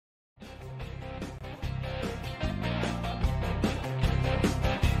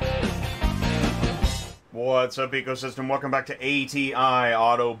What's up, ecosystem? Welcome back to ATI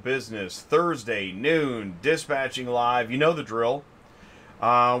Auto Business. Thursday, noon, dispatching live. You know the drill.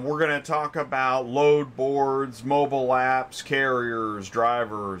 We're going to talk about load boards, mobile apps, carriers,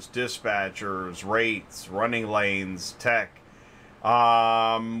 drivers, dispatchers, rates, running lanes, tech.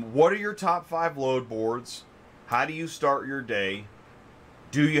 What are your top 5 load boards? How do you start your day?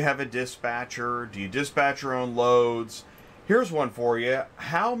 Do you have a dispatcher? Do you dispatch your own loads? Here's one for you.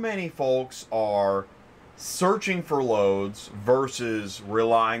 How many folks are searching for loads versus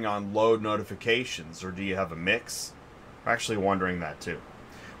relying on load notifications, or do you have a mix? I'm actually wondering that too.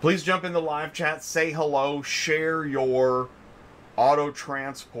 Please jump in the live chat, say hello, share your auto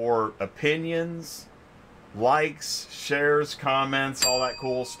transport opinions, likes, shares, comments, all that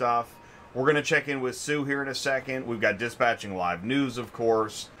cool stuff. We're going to check in with Sue here in a second. We've got Dispatching Live News, of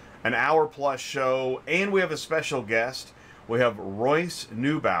course, an hour-plus show, and we have a special guest. We have Royce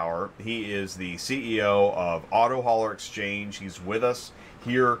Neubauer. He is the CEO of Auto Hauler Exchange. He's with us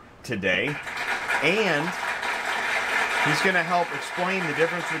here today. And he's going to help explain the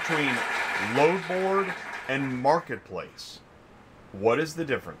difference between load board and marketplace. What is the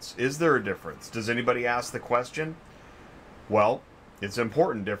difference? Is there a difference? Does anybody ask the question? Well, it's an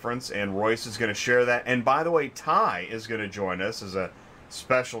important difference, and Royce is going to share that. And by the way, Ty is going to join us as a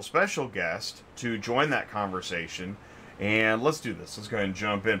special guest to join that conversation. And let's do this. Let's go ahead and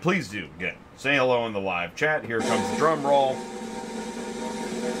jump in. Please do, again, say hello in the live chat. Here comes the drum roll.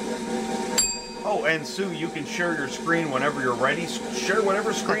 Oh, and Sue, you can share your screen whenever you're ready. Share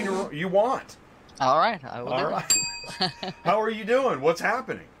whatever screen you want. All right, I will. All right. How are you doing? What's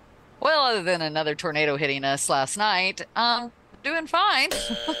happening? Well, other than another tornado hitting us last night, doing fine.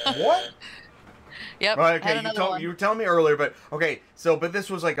 What? Yep. Right, okay, you were telling me earlier, but okay. So, but this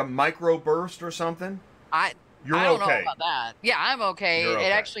was like a microburst or something. I don't know about that. Yeah, I'm okay. You're okay.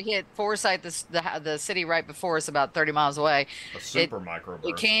 It actually hit Forsyth, the city right before us, about 30 miles away. A super microburst.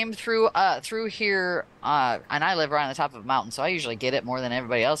 It came through here, and I live right on the top of a mountain, so I usually get it more than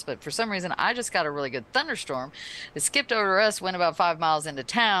everybody else. But for some reason, I just got a really good thunderstorm. It skipped over us, went about 5 miles into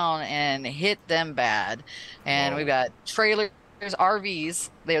town, and hit them bad. And we've got trailers. There's RVs.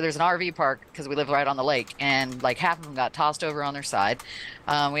 There's an RV park because we live right on the lake, and like half of them got tossed over on their side.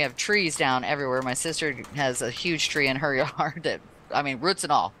 We have trees down everywhere. My sister has a huge tree in her yard that, I mean, roots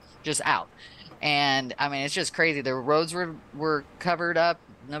and all, just out. And I mean, it's just crazy. The roads were covered up.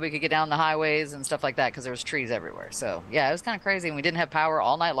 Nobody could get down the highways and stuff like that because there was trees everywhere. So yeah, it was kind of crazy. And we didn't have power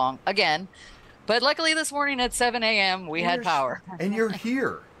all night long again. But luckily this morning at 7 a.m. we had power. And you're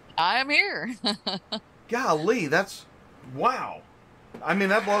here. I am here. Golly, that's... Wow. I mean,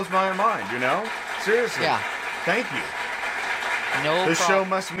 that blows my mind, you know? Seriously. Yeah. Thank you. No This problem. show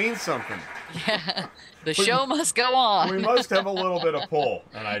must mean something. Yeah. The show must go on. We must have a little bit of pull,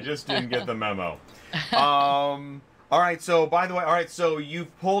 and I just didn't get the memo. All right, so, by the way, all right, so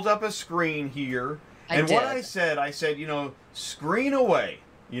you've pulled up a screen here. And what I said, you know, screen away.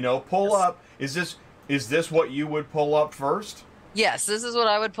 You know, pull up. Is this what you would pull up first? Yes, this is what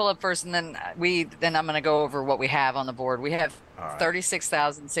I would pull up first, and then I'm going to go over what we have on the board. We have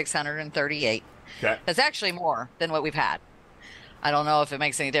 36,638. Okay. That's actually more than what we've had. I don't know if it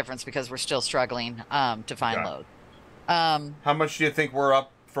makes any difference because we're still struggling to find load. How much do you think we're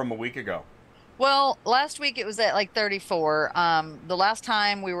up from a week ago? Well, last week it was at like 34. The last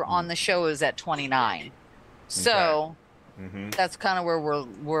time we were on the show was at 29. So that's kind of where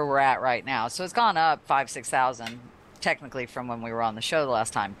we're at right now. So it's gone up 5,000-6,000. Technically from when we were on the show the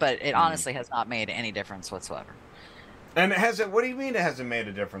last time, but it honestly has not made any difference whatsoever. And what do you mean it hasn't made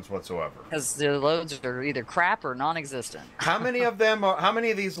a difference whatsoever? Because the loads are either crap or non-existent. How many of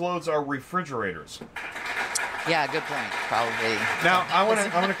these loads are refrigerators? Yeah, good point. Probably. Now I want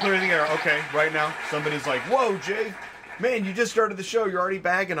to clear the air. Okay, right now somebody's like, "Whoa, Jay, man, you just started the show. You're already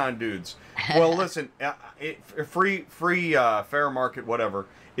bagging on dudes." Well, listen, free fair market, whatever,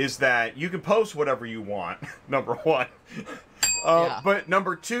 is that you can post whatever you want. Number one, but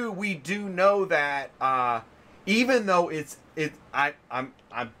number two, we do know that even though I'm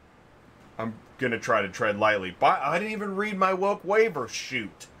gonna try to tread lightly, but I didn't even read my woke waiver.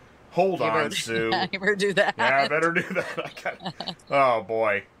 Shoot, hold on, Sue. You better do that. Yeah, I better do that. Oh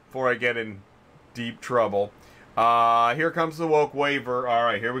boy, before I get in deep trouble. Here comes the woke waiver. All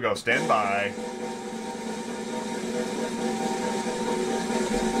right, here we go. Stand by.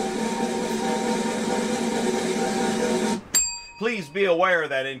 Please be aware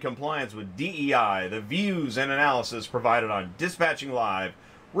that in compliance with DEI, the views and analysis provided on Dispatching Live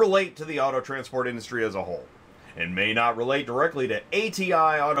relate to the auto transport industry as a whole and may not relate directly to ATI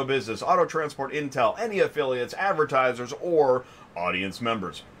Auto Business, Auto Transport Intel, any affiliates, advertisers, or audience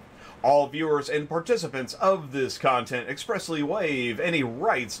members. All viewers and participants of this content expressly waive any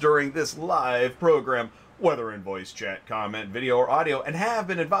rights during this live program, whether in voice chat, comment, video, or audio, and have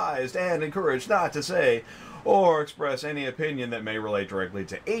been advised and encouraged not to say or express any opinion that may relate directly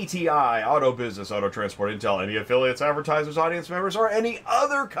to ATI, Auto Business, Auto Transport, Intel, any affiliates, advertisers, audience members, or any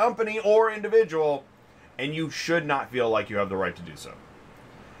other company or individual, and you should not feel like you have the right to do so.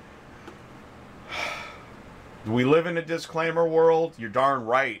 Do we live in a disclaimer world? You're darn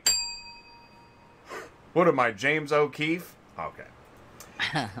right. What am I, James O'Keefe?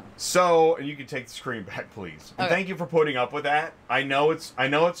 Okay. So, and you can take the screen back, please. And thank you for putting up with that. I know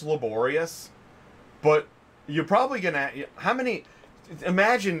it's laborious, but you're probably gonna. How many?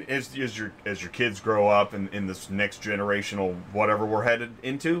 Imagine as your kids grow up in this next generational whatever we're headed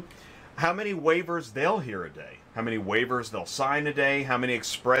into, how many waivers they'll hear a day, how many waivers they'll sign a day, how many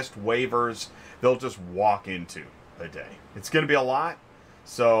expressed waivers they'll just walk into a day. It's gonna be a lot.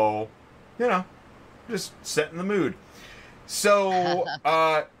 So, just setting the mood. So,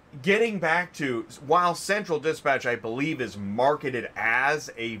 getting back to, while Central Dispatch, I believe, is marketed as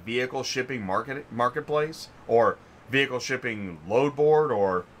a vehicle shipping marketplace, or vehicle shipping load board,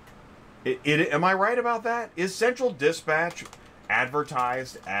 or... am I right about that? Is Central Dispatch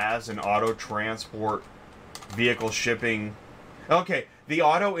advertised as an auto transport vehicle shipping... Okay, the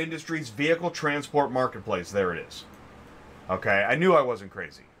auto industry's vehicle transport marketplace. There it is. Okay, I knew I wasn't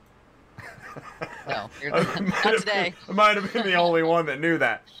crazy. No, you're not today. I might have been the only one that knew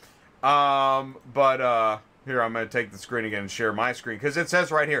that. But here, I'm going to take the screen again and share my screen, because it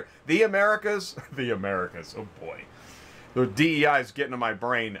says right here, the Americas, oh boy. The DEI is getting to my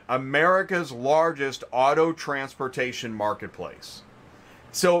brain. America's largest auto transportation marketplace.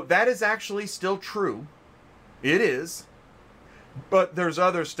 So that is actually still true. It is. But there's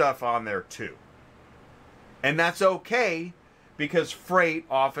other stuff on there too. And that's okay, because freight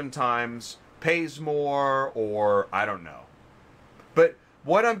oftentimes pays more, or I don't know. But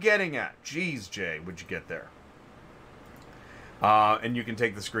what I'm getting at, geez, Jay, would you get there? And you can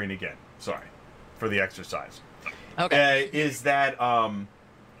take the screen again. Sorry for the exercise. Okay. Is that how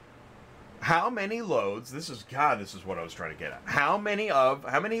many loads? This is what I was trying to get at. How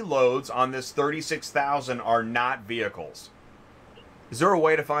many loads on this 36,000 are not vehicles? Is there a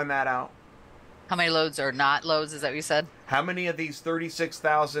way to find that out? How many loads are not loads? Is that what you said? How many of these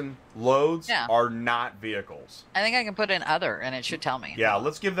 36,000 loads are not vehicles? I think I can put in other, and it should tell me. Yeah,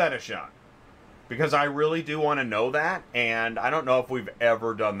 let's give that a shot. Because I really do want to know that, and I don't know if we've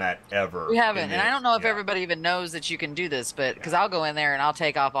ever done that ever. We haven't, and I don't know if everybody even knows that you can do this, but because I'll go in there and I'll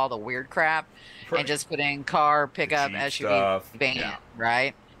take off all the weird crap and just put in car, pickup, SUV, van,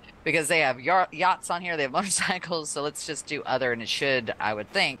 right? Because they have yachts on here, they have motorcycles, so let's just do other, and it should, I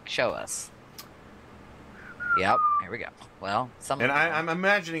would think, show us. Yep, here we go. Well, and I'm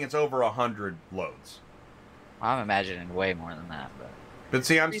imagining it's over 100 loads. I'm imagining way more than that, but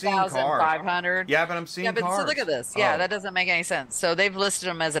see, I'm seeing cars. 500. Yeah, but I'm seeing cars. So look at this. Yeah, that doesn't make any sense. So they've listed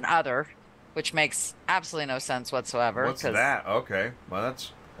them as an other, which makes absolutely no sense whatsoever. What's that? Okay, well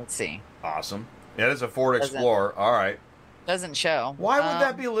that's. Let's see. Awesome. Yeah, it is a Ford Explorer. All right. Doesn't show. Why would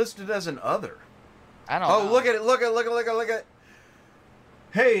that be listed as an other? I don't know. Oh, look at it! Look at.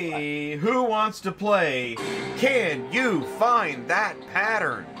 Hey, who wants to play? Can you find that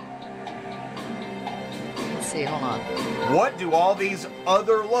pattern? Let's see, hold on. What do all these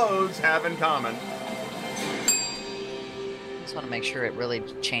other loads have in common? Just want to make sure it really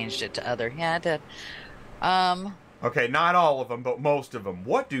changed it to other. Yeah, it did. Okay, not all of them, but most of them.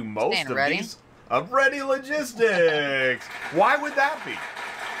 What do most of these? Ready Logistics. Why would that be?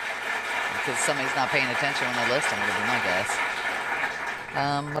 Because somebody's not paying attention when they list them, would be my guess.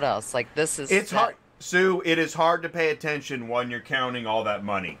 What else? Like this is. It's hard, Sue. It is hard to pay attention when you're counting all that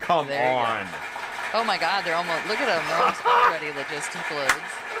money. Come on. Oh my God, they're almost. Look at them. They're almost already logistic loads.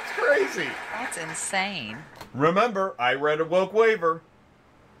 That's crazy. That's insane. Remember, I read a woke waiver,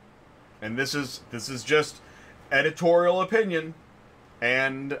 and this is just editorial opinion,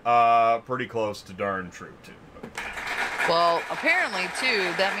 and pretty close to darn true too. Well, apparently,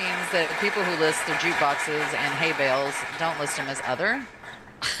 too, that means that people who list their jukeboxes and hay bales don't list them as other.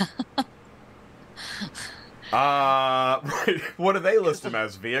 What do they list them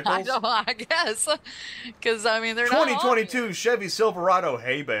as? Vehicles? I guess. Because, I mean, they're 2022 Chevy Silverado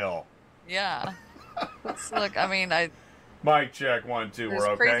hay bale. Yeah. Look, I mean, Mic check, 1, 2, we're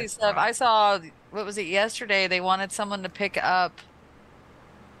okay. Crazy stuff. I saw, what was it, yesterday? They wanted someone to pick up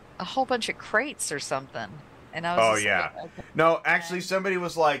a whole bunch of crates or something. And I was like, okay. No, actually, somebody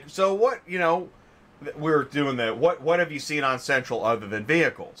was like, so what, we were doing what have you seen on Central other than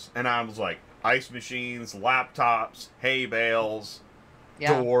vehicles? And I was like, ice machines, laptops, hay bales.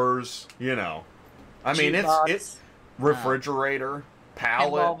 Yeah. doors, you know. I mean, it's Jukebox, refrigerator,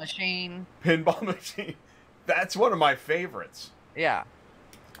 pallet, pinball machine. pinball machine. That's one of my favorites. Yeah.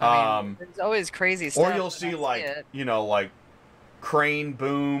 I mean, Um, there's always crazy or stuff you'll when I see see like, it. you know, like crane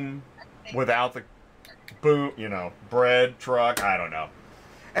boom without the boom, you know, bread truck, I don't know.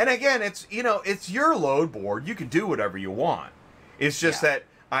 And again, it's, you know, it's your load board. You can do whatever you want. It's just Yeah.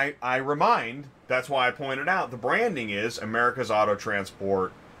 that I remind, that's why I pointed out the branding is America's Auto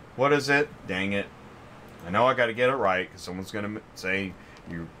Transport. What is it? Dang it. I know I got to get it right because someone's going to say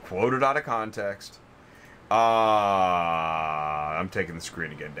you quoted out of context. I'm taking the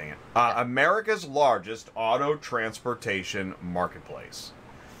screen again, dang it. America's largest auto transportation marketplace.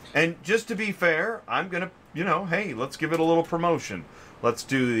 And just to be fair, I'm going to, you know, hey, let's give it a little promotion. Let's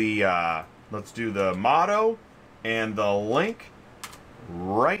do the motto and the link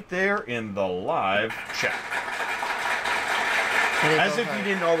right there in the live chat. As if you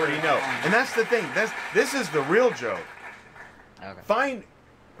didn't already know. And that's the thing. This is the real joke. Okay.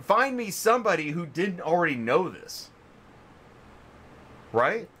 Find me somebody who didn't already know this.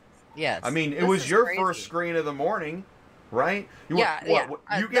 Right? Yes. I mean, it This was is your crazy. first screen of the morning, right? Yeah.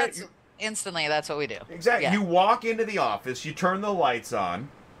 You That's get instantly. That's what we do. exactly. Yeah. You walk into the office, you turn the lights on.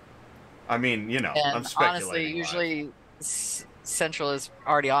 I mean, you know, I'm And speculating. honestly, live. usually Central is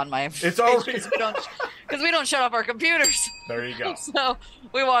already on my. It's already because we don't shut off our computers. There you go. So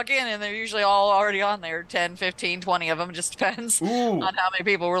we walk in and they're usually all already on there, 10, 15, 20 of them, just depends Ooh. on how many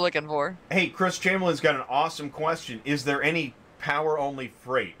people we're looking for. Hey, Chris Chamberlain's got an awesome question. Is there any power only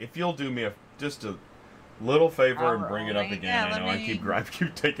freight? If you'll do me just a little favor and bring it up Power again. only? I know Yeah, I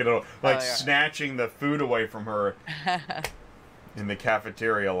keep taking it like yeah. snatching the food away from her in the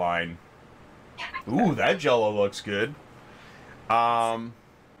cafeteria line. Ooh, that Jello looks good.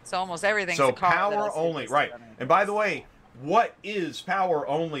 So almost everything's So a car that I power see only, listed right? on it. And by the way, what is power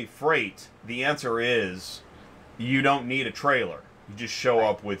only freight? The answer is you don't need a trailer. You just show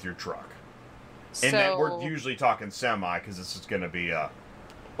up with your truck. And then we're usually talking semi because this is going to be a.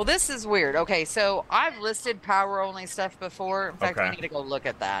 Well, this is weird. Okay, so I've listed power only stuff before. In fact, we Okay. need to go look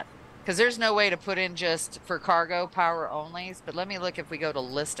at that because there's no way to put in just for cargo power onlys. But let me look if we go to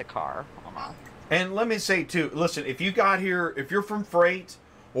list a car. Hold on. And let me say too, listen, if you got here, if you're from freight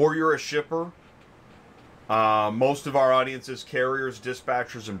or you're a shipper, most of our audience is carriers,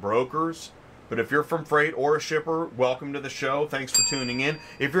 dispatchers, and brokers. But if you're from freight or a shipper, welcome to the show. Thanks for tuning in.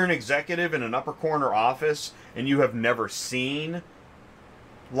 If you're an executive in an upper corner office and you have never seen,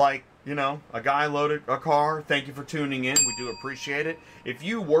 like, you know, a guy loaded a car, thank you for tuning in. We do appreciate it. If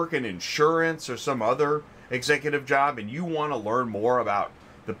you work in insurance or some other executive job and you want to learn more about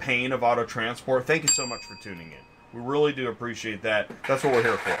the pain of auto transport, thank you so much for tuning in. We really do appreciate that. That's what we're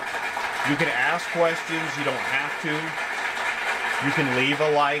here for. You can ask questions. You don't have to. You can leave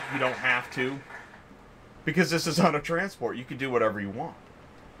a like. You don't have to. Because this is auto transport. You can do whatever you want.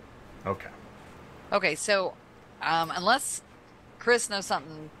 Okay. Okay, so unless Chris knows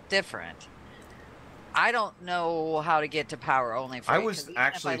something different, I don't know how to get to power only freight. I was 'cause even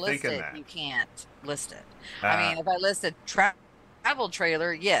actually if I list thinking it, that. you can't list it. I mean, if I listed travel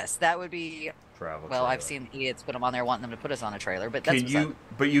trailer, yes, that would be. Travel Well, I've trailer. seen idiots put them on there wanting them to put us on a trailer, but that's Can you?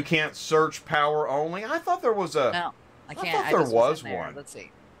 But you can't search power only. I thought there was a. no, I can't. thought I there just was in there. one. Let's see.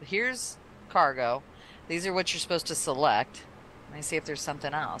 Here's cargo. These are what you're supposed to select. Let me see if there's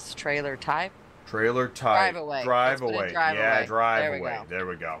something else. Trailer type. Trailer type. Drive away. Drive Let's put in away. drive Yeah, away. drive There we away. go. There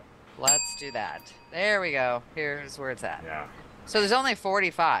we go. Let's do that. There we go. Here's where it's at. Yeah. So there's only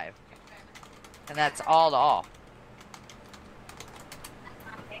 45, and that's all to all.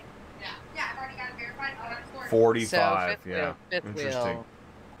 Yeah, I've already got it verified. Oh, that's 45. So Yeah. fifth Interesting. wheel,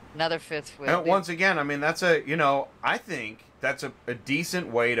 another fifth wheel. And once again, I mean, that's a, you know, I think that's a decent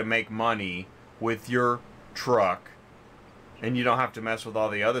way to make money with your truck, and you don't have to mess with all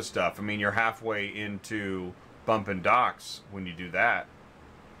the other stuff. I mean, you're halfway into bumping docks when you do that.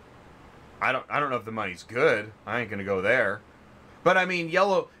 I don't know if the money's good. I ain't gonna go there. But I mean,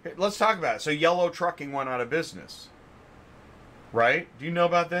 let's talk about it. So Yellow Trucking went out of business. Right? Do you know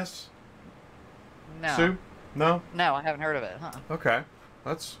about this? No, Sue? No? no, I haven't heard of it. Huh? Okay,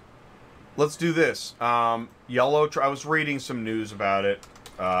 let's do this. I was reading some news about it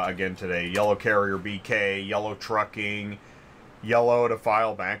again today. Yellow Carrier BK, Yellow Trucking, Yellow to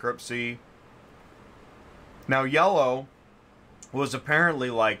file bankruptcy. Now, Yellow was apparently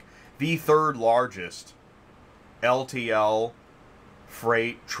like the third largest LTL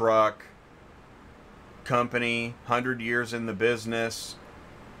freight truck company, 100 years in the business,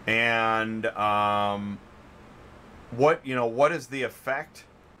 and what is the effect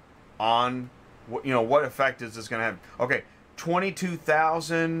on what effect is this going to have? Okay,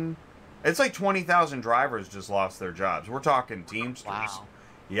 22,000. It's like 20,000 drivers just lost their jobs. We're talking Teamsters. Wow.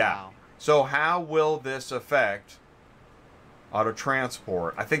 Yeah. Wow. So how will this affect auto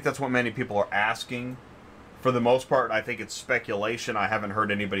transport? I think that's what many people are asking. For the most part, I think it's speculation. I haven't heard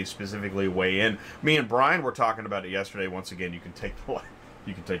anybody specifically weigh in. Me and Brian were talking about it yesterday. Once again, you can take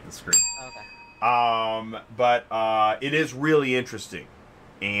the screen. Okay. But it is really interesting,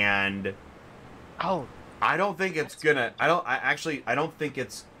 and Oh, I don't think it's gonna. I don't think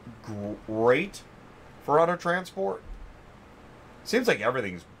it's great for auto transport. Seems like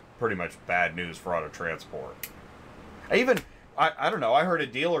everything's pretty much bad news for auto transport. I don't know. I heard a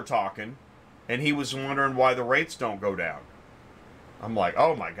dealer talking, and he was wondering why the rates don't go down. I'm like,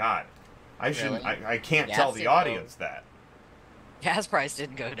 oh my god, I shouldn't. Really? I can't Gas tell the didn't audience that. gas price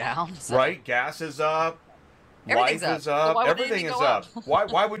didn't go down. So. Right? Gas is up. Everything's Life is up. up. So why would Everything anything is go up.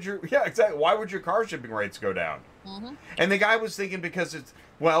 up? Why would your exactly? Why would your car shipping rates go down? Mm-hmm. And the guy was thinking because it's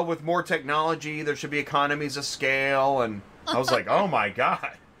with more technology, there should be economies of scale, and I was like, oh my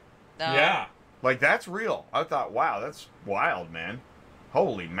god, No. yeah, like that's real. I thought, wow, that's wild, man.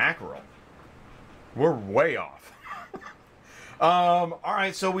 Holy mackerel, we're way off. All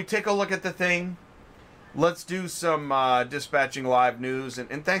right, so we take a look at the thing. Let's do some dispatching live news,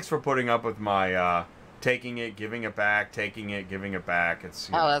 and thanks for putting up with my taking it, giving it back, taking it, giving it back. It's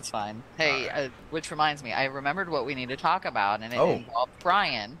Oh, that's fine. Hey, which reminds me, I remembered what we need to talk about, and it involved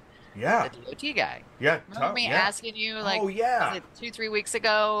Brian, yeah, the DOT guy. yeah. Remember me asking you, like, oh yeah, was it 2-3 weeks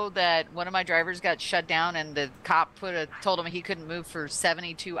ago that one of my drivers got shut down, and the cop told him he couldn't move for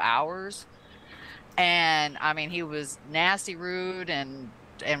 72 hours? And I mean, he was nasty, rude, and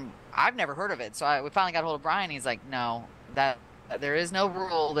I've never heard of it. So we finally got a hold of Brian. He's like, no, that there is no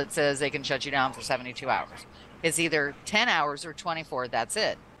rule that says they can shut you down for 72 hours. It's either 10 hours or 24. That's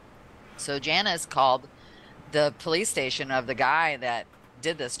it. So Janice called the police station of the guy that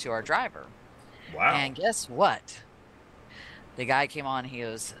did this to our driver. wow. And guess what? The guy came on. He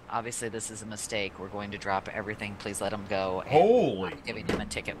goes, obviously, this is a mistake. We're going to drop everything. Please let him go. And Holy. I'm not giving him a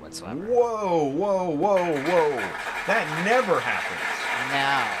ticket whatsoever. Whoa. That never happens.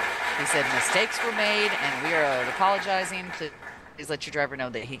 No. He said mistakes were made, and we are apologizing. Please let your driver know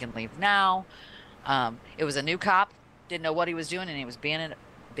that he can leave now. It was a new cop. Didn't know what he was doing, and he was being a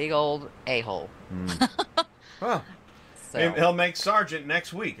big old a-hole. Huh. So. He'll make sergeant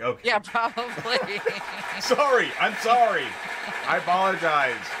next week. Okay. Yeah, probably. I'm sorry. I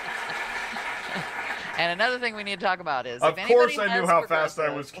apologize. And another thing we need to talk about is, Of course I knew how fast I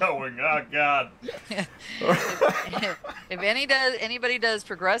was going. Oh, God. If anybody does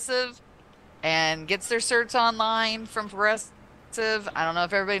Progressive and gets their certs online from Progressive, I don't know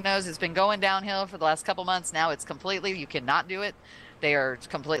if everybody knows, it's been going downhill for the last couple months. Now it's completely, you cannot do it. They are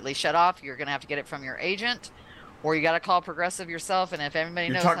completely shut off. You're going to have to get it from your agent, or you got to call Progressive yourself. And if everybody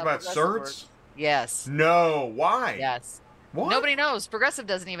You're knows talking how about Progressive certs? works, yes. No. Why? Yes. What? Nobody knows. Progressive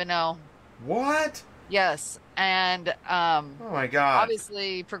doesn't even know. What? Yes. And Oh, my God.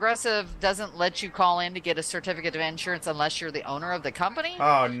 obviously, Progressive doesn't let you call in to get a certificate of insurance unless you're the owner of the company.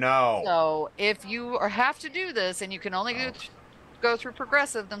 Oh, no. So if you have to do this, and you can only go through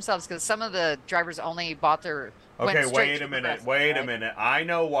Progressive themselves, because some of the drivers only bought their. Okay, wait a minute. Wait a minute. I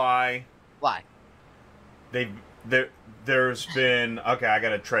know why. Why? There's been, okay, I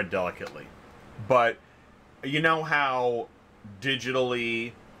gotta tread delicately, but you know how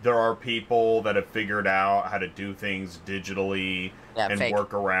digitally there are people that have figured out how to do things digitally and fake.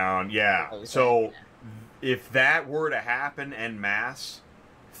 work around. Yeah. So if that were to happen en masse,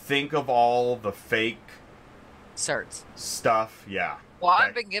 think of all the fake certs stuff. Yeah. Well,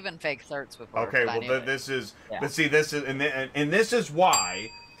 I've been given fake certs before. Okay, but I well, knew it. this is, Yeah. but see, this is, and this is why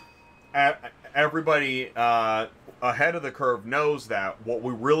everybody ahead of the curve knows that what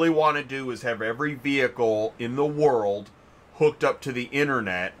we really want to do is have every vehicle in the world hooked up to the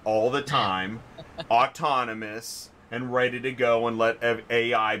internet all the time, autonomous, and ready to go, and let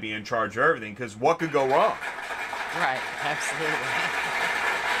AI be in charge of everything, because what could go wrong? Right, absolutely.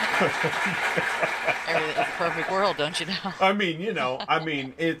 It's a perfect world, don't you know? I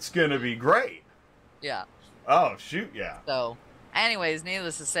mean, it's going to be great. Yeah. Oh, shoot, yeah. So, anyways,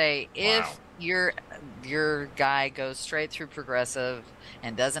 needless to say, if your guy goes straight through Progressive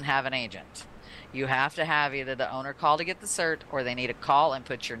and doesn't have an agent, you have to have either the owner call to get the cert, or they need to call and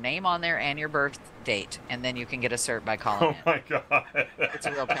put your name on there and your birth date, and then you can get a cert by calling Oh, my God. It's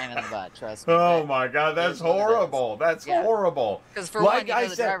a real pain in the butt, trust me. Oh, my God, that's horrible. That's horrible. Because for Like one, I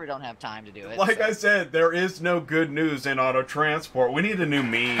the said- driver don't have time to do it. Like so. I said, there is no good news in auto transport. We need a new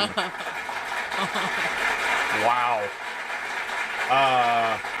meme. Wow.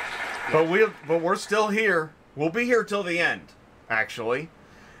 But we're still here. We'll be here till the end. actually.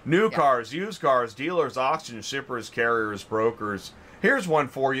 New Yeah. cars, used cars, dealers, auctions, shippers, carriers, brokers. Here's one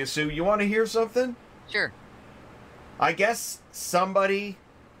for you, Sue. You want to hear something? Sure. I guess somebody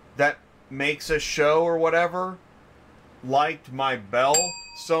that makes a show or whatever liked my bell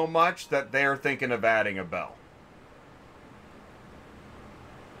so much that they're thinking of adding a bell.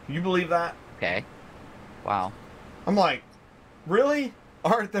 Can you believe that? Okay. Wow. I'm like, really?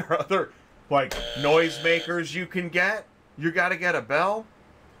 Aren't there other, like, noisemakers you can get? You gotta get a bell?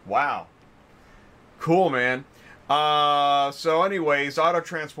 Wow. Cool, man. So anyways, Auto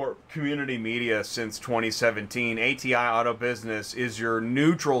Transport Community Media since 2017. ATI Auto Business is your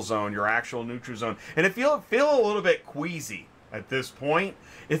neutral zone, your actual neutral zone. And if you feel a little bit queasy at this point,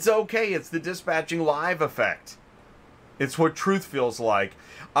 it's okay. It's the dispatching live effect. It's what truth feels like.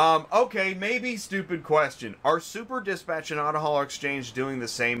 Okay, maybe stupid question. Are Super Dispatch and Auto Hauler Exchange doing the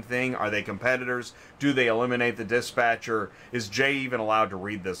same thing? Are they competitors? Do they eliminate the dispatcher? Is Jay even allowed to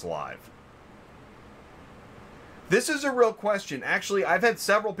read this live? This is a real question. Actually, I've had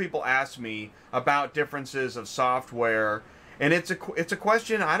several people ask me about differences of software, and it's a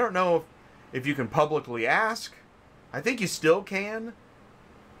question I don't know if you can publicly ask. I think you still can.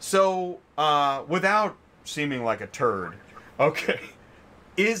 So, without seeming like a turd, okay,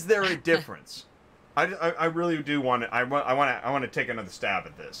 is there a difference? I really do want to. I want to take another stab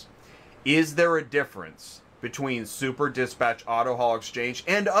at this. Is there a difference between Super Dispatch, Auto Haul Exchange,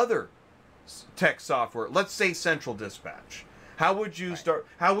 and other tech software? Let's say Central Dispatch. How would you start?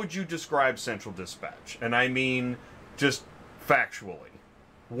 How would you describe Central Dispatch? And I mean, just factually,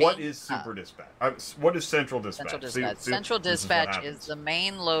 what is Super Dispatch? What is Central Dispatch? Central Dispatch is the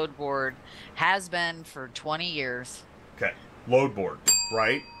main load board. Has been for 20 years. Okay, load board,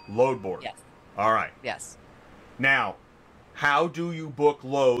 right? Load board. Yes. All right. Yes. Now, how do you book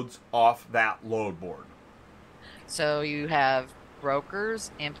loads off that load board? So you have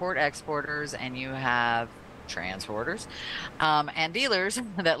brokers, import-exporters, and you have transporters, and dealers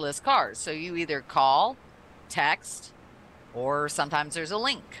that list cars. So you either call, text, or sometimes there's a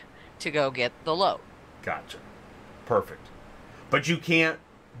link to go get the load. Gotcha. Perfect. But you can't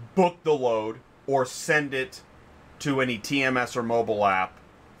book the load or send it to any TMS or mobile app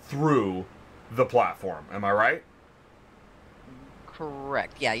through the platform. Am I right?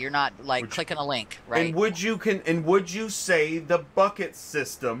 Correct. Yeah, you're not like clicking a link, right? And would you say the bucket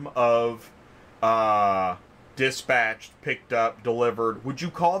system of dispatched, picked up, delivered, would you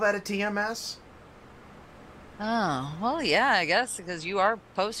call that a TMS? Oh, well, yeah, I guess, because you are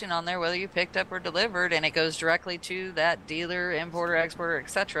posting on there whether you picked up or delivered, and it goes directly to that dealer, importer, exporter,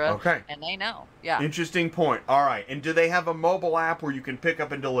 etc. Okay. And they know. Yeah. Interesting point. All right. And do they have a mobile app where you can pick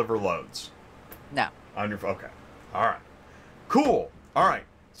up and deliver loads? No. On your okay. All right. Cool. All right.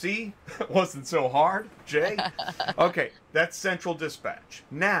 See? It wasn't so hard, Jay. Okay, that's Central Dispatch.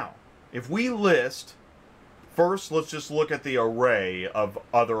 Now, if we list, first let's just look at the array of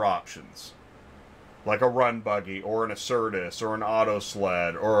other options. Like a run buggy, or an Assertus, or an auto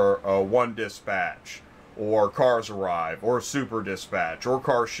sled, or a One Dispatch, or Cars Arrive, or Super Dispatch, or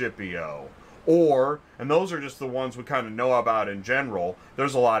Car Shipio, or, and those are just the ones we kind of know about in general,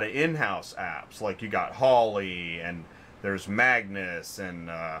 there's a lot of in-house apps, like you got Holly, and there's Magnus, and,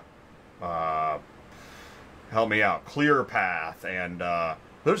 help me out, ClearPath, and,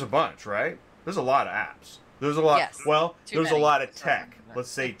 there's a bunch, right? There's a lot of apps. There's a lot, yes, well, there's a lot of Sorry. tech. Let's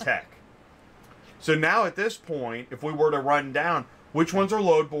say tech. So now at this point, if we were to run down, which ones are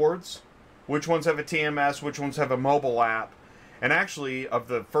load boards, which ones have a TMS, which ones have a mobile app, and actually of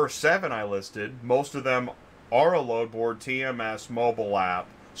the first 7 I listed, most of them are a load board, TMS, mobile app.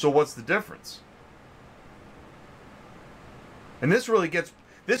 So what's the difference? And this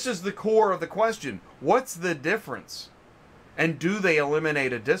is the core of the question. What's the difference? And do they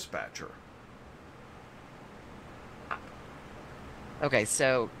eliminate a dispatcher? Okay,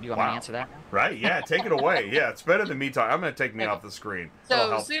 so you want me to answer that now? Right, yeah, take it away. Yeah, it's better than me talking. I'm going to take me off the screen.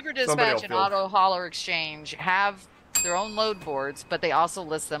 So Super Dispatch and Auto Hauler Exchange have their own load boards, but they also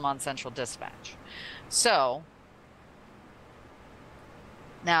list them on Central Dispatch. So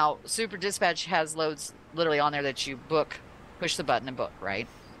now Super Dispatch has loads literally on there that you book, push the button and book, right?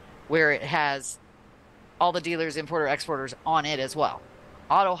 Where it has all the dealers, importer, exporters on it as well.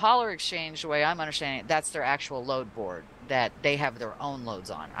 Auto Hauler Exchange, the way I'm understanding it, that's their actual load board that they have their own loads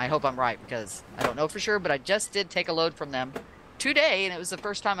on. I hope I'm right because I don't know for sure, but I just did take a load from them today, and it was the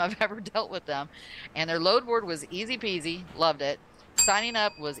first time I've ever dealt with them. And their load board was easy peasy. Loved it. Signing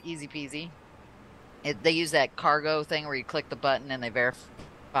up was easy peasy. They use that cargo thing where you click the button and they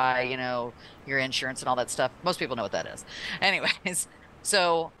verify, your insurance and all that stuff. Most people know what that is. Anyways,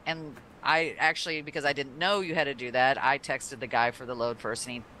 so, and I actually, because I didn't know you had to do that, I texted the guy for the load first,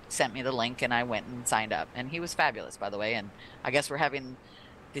 and he sent me the link, and I went and signed up. And he was fabulous, by the way. And I guess we're having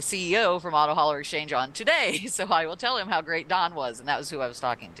the CEO from Auto Hauler Exchange on today, so I will tell him how great Don was, and that was who I was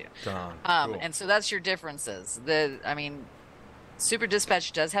talking to. Don, cool. And so that's your differences. I mean, Super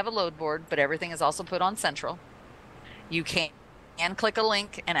Dispatch does have a load board, but everything is also put on Central. You can click a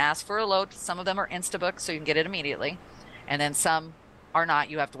link and ask for a load. Some of them are Instabook, so you can get it immediately, and then some are not.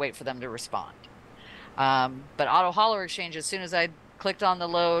 You have to wait for them to respond. But Auto Hauler Exchange, as soon as I clicked on the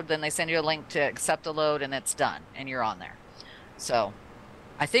load, then they send you a link to accept the load, and it's done, and you're on there. So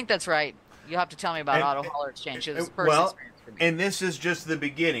I think that's right. You'll have to tell me about Auto Hauler Exchange. It was the first experience for me. And this is just the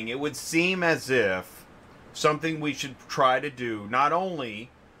beginning. It would seem as if something we should try to do, not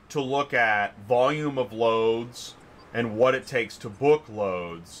only to look at volume of loads and what it takes to book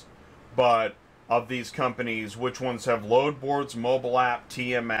loads, but of these companies, which ones have load boards, mobile app,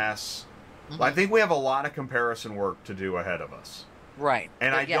 TMS. Mm-hmm. I think we have a lot of comparison work to do ahead of us. Right.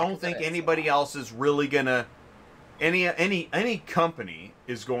 And I don't think anybody else is really going to... Any company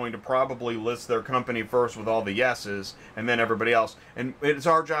is going to probably list their company first with all the yeses, and then everybody else. And it's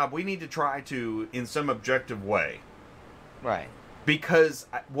our job. We need to try to, in some objective way. Right. Because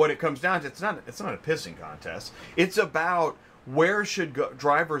what it comes down to, it's not a pissing contest. It's about where should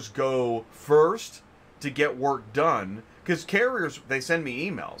drivers go first to get work done. Because carriers, they send me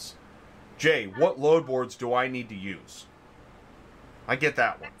emails. Jay, what load boards do I need to use? I get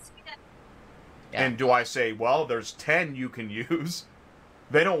that one. Yeah. And do I say, well, there's 10 you can use?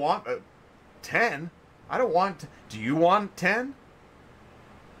 They don't want 10. I don't want... Do you want 10?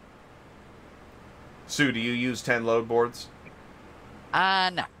 Sue, do you use 10 load boards?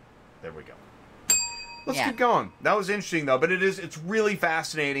 No. There we go. Let's keep going. That was interesting, though. But it's really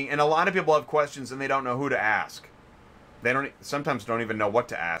fascinating. And a lot of people have questions and they don't know who to ask. They sometimes don't even know what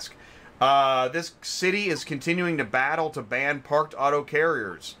to ask. This city is continuing to battle to ban parked auto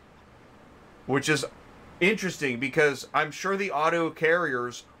carriers. Which is interesting because I'm sure the auto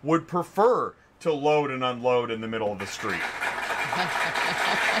carriers would prefer to load and unload in the middle of the street.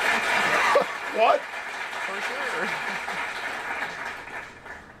 What? For sure.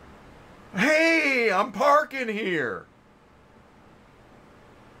 Hey, I'm parking here.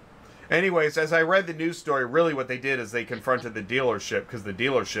 Anyways, as I read the news story, really what they did is they confronted the dealership because the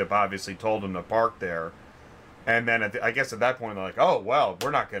dealership obviously told them to park there. And then I guess at that point they're like, oh, well,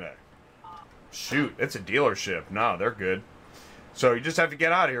 we're not going to. Shoot, it's a dealership. No, they're good. So you just have to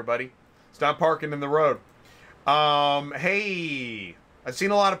get out of here, buddy. Stop parking in the road. Hey, I've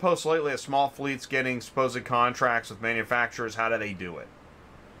seen a lot of posts lately of small fleets getting supposed contracts with manufacturers. How do they do it?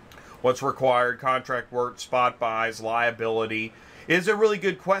 What's required? Contract work, spot buys, liability. Is a really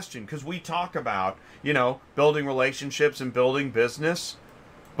good question because we talk about, building relationships and building business.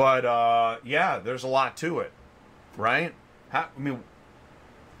 But, yeah, there's a lot to it, right?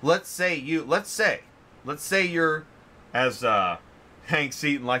 Let's say you're, as Hank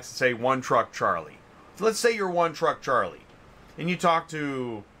Seaton likes to say, one truck Charlie. So let's say you're one truck Charlie, and you talk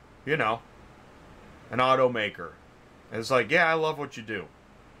to, an automaker. And it's like, yeah, I love what you do.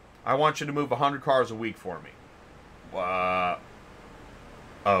 I want you to move 100 cars a week for me.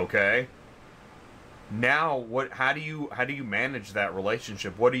 Okay. Now, how do you manage that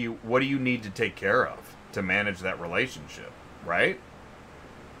relationship? What do you need to take care of to manage that relationship, right?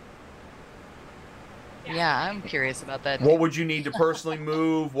 Yeah, I'm curious about that. What would you need to personally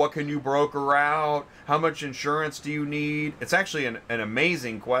move? What can you broker out? How much insurance do you need? It's actually an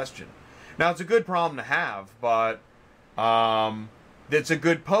amazing question. Now, it's a good problem to have, but it's a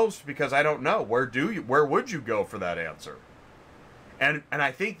good post because I don't know. Where would you go for that answer? And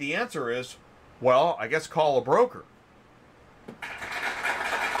I think the answer is, well, I guess call a broker.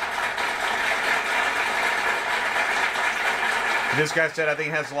 This guy said, I think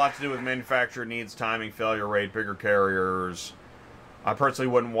it has a lot to do with manufacturer needs, timing, failure rate, bigger carriers. I personally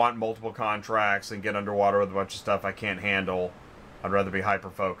wouldn't want multiple contracts and get underwater with a bunch of stuff I can't handle. I'd rather be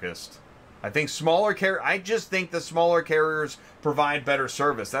hyper-focused. I just think the smaller carriers provide better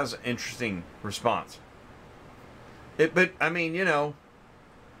service. That's an interesting response. But, I mean, it's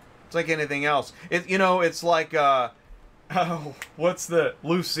like anything else. It's like, what's the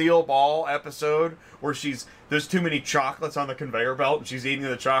Lucille Ball episode where there's too many chocolates on the conveyor belt and she's eating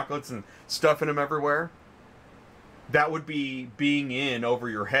the chocolates and stuffing them everywhere? That would be being in over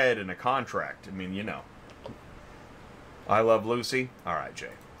your head in a contract. I mean, I Love Lucy. All right,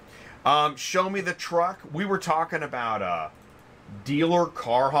 Jay. Show me the truck. We were talking about dealer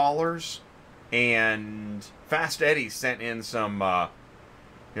car haulers, and Fast Eddie sent in some, like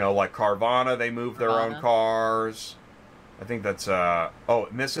Carvana. They move their own cars. I think that's and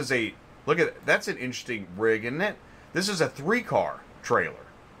this is Look at it. That's an interesting rig, isn't it? This is a 3-car trailer.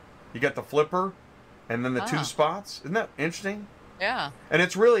 You got the flipper and then the 2 spots. Isn't that interesting? Yeah. And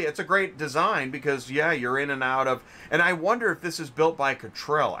it's a great design because, yeah, you're in and out of... And I wonder if this is built by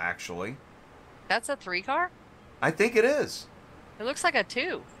Cottrell, actually. That's a 3-car? I think it is. It looks like a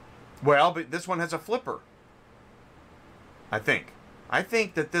 2. Well, but this one has a flipper. I think. I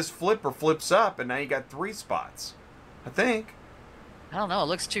think that this flipper flips up and now you got 3 spots. I think. I don't know. It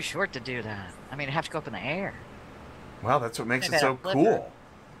looks too short to do that. I mean, it'd have to go up in the air. Well, that's what makes Maybe it so cool.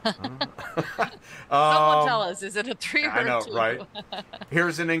 Someone tell us, is it a 3 or I know, a 2? right?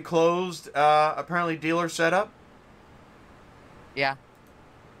 Here's an enclosed, apparently dealer setup. Yeah.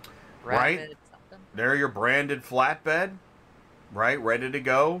 Right? Rapid something. There, your branded flatbed. Right? Ready to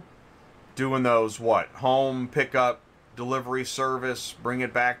go. Doing those, home pickup, delivery service, bring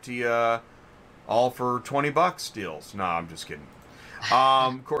it back to you, all for $20 deals. No, I'm just kidding.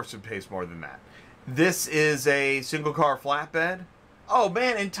 Of course, it pays more than that. This is a single car flatbed. Oh,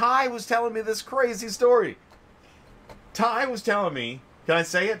 man, and Ty was telling me this crazy story. Ty was telling me, can I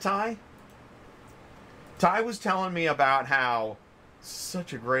say it, Ty? Ty was telling me about how,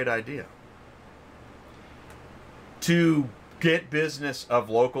 such a great idea, to get business of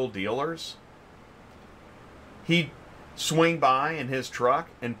local dealers. He'd swing by in his truck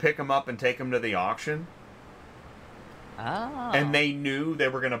and pick them up and take them to the auction. Oh. And they knew they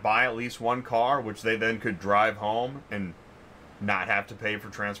were going to buy at least one car, which they then could drive home and not have to pay for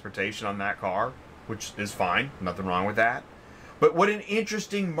transportation on that car, which is fine. Nothing wrong with that. But what an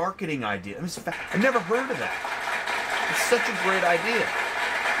interesting marketing idea. I've never heard of that. It's such a great idea.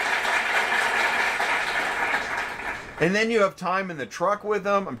 And then you have time in the truck with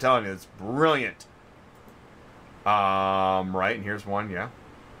them. I'm telling you, it's brilliant. Right, and here's one, yeah.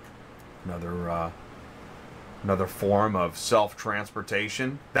 Another form of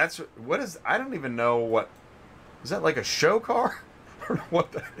self-transportation. I don't even know what... Is that like a show car? I don't know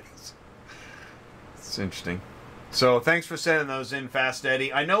what that is. It's interesting. So thanks for sending those in, Fast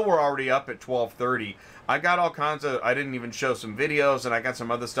Eddie. I know we're already up at 12:30. I got all kinds of... I didn't even show some videos, and I got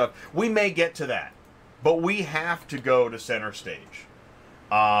some other stuff. We may get to that. But we have to go to center stage.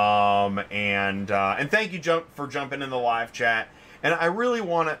 And thank you for jumping in the live chat. And I really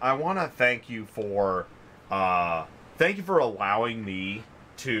want to thank you for allowing me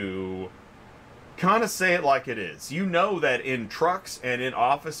to kind of say it like it is. You know that in trucks and in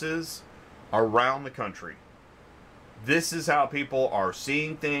offices around the country, this is how people are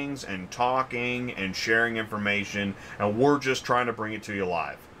seeing things and talking and sharing information, and we're just trying to bring it to you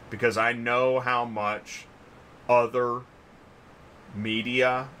live. Because I know how much other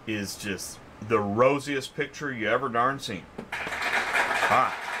media is just the rosiest picture you ever darn seen.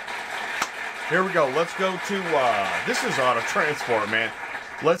 Here we go. Let's go to, this is auto transport, man.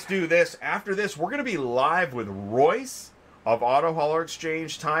 Let's do this. After this, we're going to be live with Royce of Auto Hauler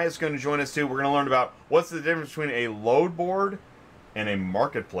Exchange. Ty is going to join us too. We're going to learn about what's the difference between a load board and a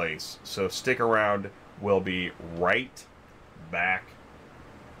marketplace. So stick around. We'll be right back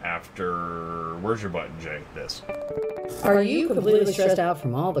after... Where's your button, Jay? This. Are you completely stressed out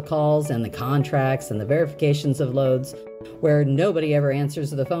from all the calls and the contracts and the verifications of loads where nobody ever answers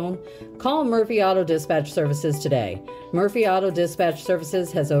the phone? Call Murphy Auto Dispatch Services today. Murphy Auto Dispatch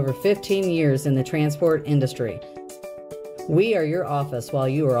Services has over 15 years in the transport industry. We are your office while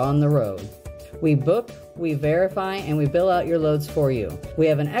you are on the road. We book, we verify, and we bill out your loads for you. We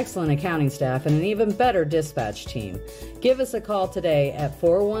have an excellent accounting staff and an even better dispatch team. Give us a call today at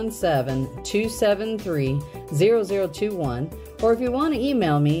 417-273-0021, or if you want to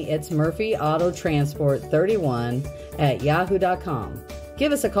email me, it's murphyautotransport31@yahoo.com.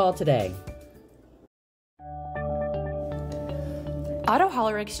 Give us a call today. Auto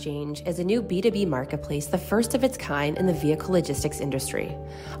Hauler Exchange is a new B2B marketplace, the first of its kind in the vehicle logistics industry.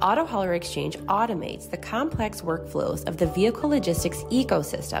 Auto Hauler Exchange automates the complex workflows of the vehicle logistics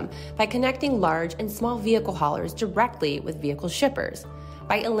ecosystem by connecting large and small vehicle haulers directly with vehicle shippers.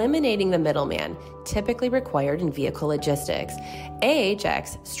 By eliminating the middleman typically required in vehicle logistics,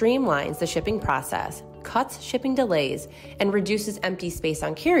 AHX streamlines the shipping process, cuts shipping delays, and reduces empty space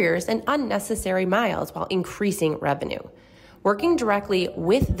on carriers and unnecessary miles while increasing revenue. Working directly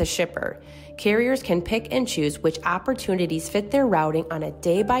with the shipper, carriers can pick and choose which opportunities fit their routing on a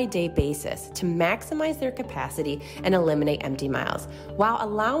day-by-day basis to maximize their capacity and eliminate empty miles, while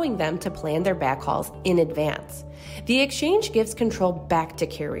allowing them to plan their backhauls in advance. The exchange gives control back to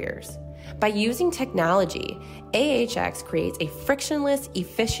carriers. By using technology, AHX creates a frictionless,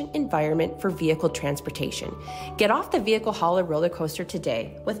 efficient environment for vehicle transportation. Get off the vehicle hauler roller coaster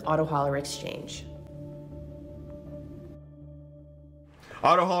today with Auto Hauler Exchange.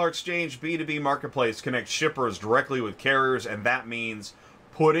 Auto Hauler Exchange B2B Marketplace connects shippers directly with carriers, and that means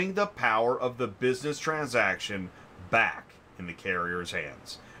putting the power of the business transaction back in the carrier's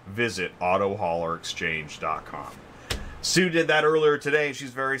hands. Visit AutoHaulerExchange.com. Sue did that earlier today.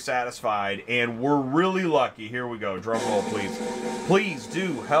 She's very satisfied, and we're really lucky. Here we go. Drum roll, please. Please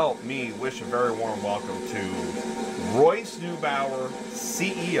do help me wish a very warm welcome to Royce Neubauer,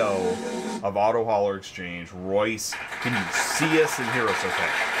 CEO of Auto Hauler Exchange. Royce, can you see us and hear us okay?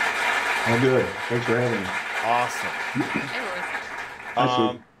 I'm good. Thanks for having me. Awesome. Hey,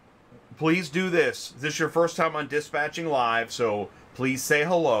 Royce. Please do this. This is your first time on Dispatching Live, so please say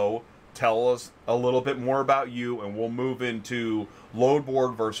hello. Tell us a little bit more about you, and we'll move into load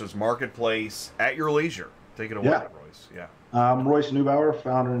board versus marketplace at your leisure. Take it away, Royce. Yeah. I'm Royce Neubauer,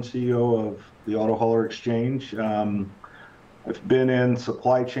 founder and CEO of the Auto Hauler Exchange. I've been in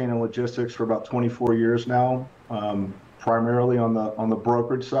supply chain and logistics for about 24 years now, primarily on the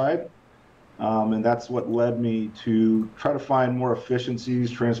brokerage side. And that's what led me to try to find more efficiencies,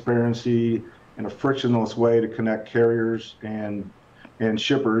 transparency, and a frictionless way to connect carriers and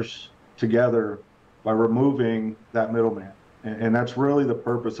shippers together by removing that middleman. And that's really the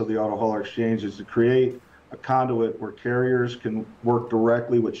purpose of the Auto Hauler Exchange, is to create a conduit where carriers can work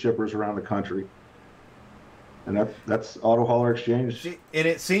directly with shippers around the country. And that's Auto Hauler Exchange. And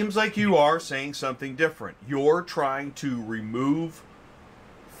it seems like you are saying something different. You're trying to remove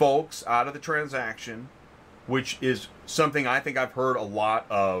folks out of the transaction, which is something I think I've heard a lot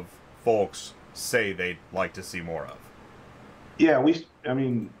of folks say they'd like to see more of. Yeah, we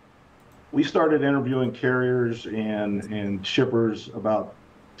started interviewing carriers and shippers about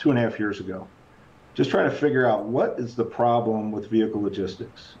 2.5 years ago, just trying to figure out what is the problem with vehicle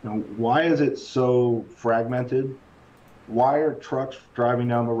logistics. Why is it so fragmented? Why are trucks driving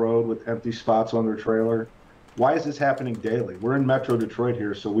down the road with empty spots on their trailer? Why is this happening daily? We're in Metro Detroit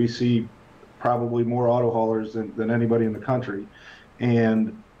here, so we see probably more auto haulers than anybody in the country.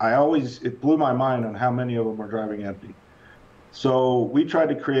 And it blew my mind on how many of them are driving empty. So we tried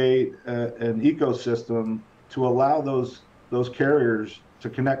to create an ecosystem to allow those carriers to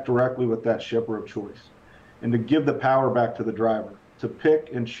connect directly with that shipper of choice, and to give the power back to the driver to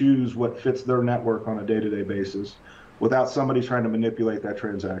pick and choose what fits their network on a day-to-day basis without somebody trying to manipulate that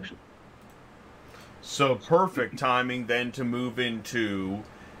transaction. So perfect timing then to move into,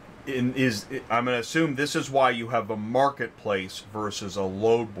 I'm going to assume this is why you have a marketplace versus a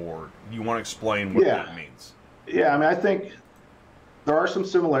load board. You want to explain what that means? Yeah, I think there are some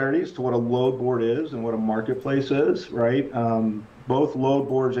similarities to what a load board is and what a marketplace is, right? Both load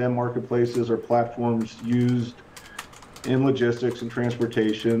boards and marketplaces are platforms used in logistics and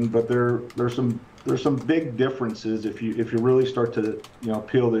transportation, but there's some big differences if you really start to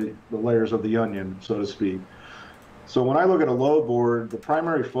peel the layers of the onion, so to speak. So when I look at a load board, the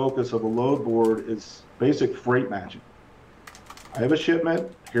primary focus of a load board is basic freight matching. I have a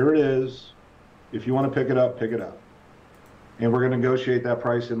shipment, here it is. If you want to pick it up, pick it up. And we're going to negotiate that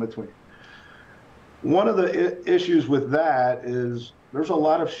price in between. One of the issues with that is there's a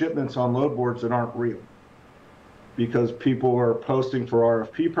lot of shipments on load boards that aren't real, because people are posting for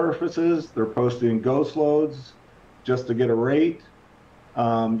RFP purposes. They're posting ghost loads just to get a rate.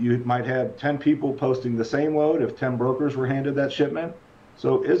 You might have 10 people posting the same load if 10 brokers were handed that shipment.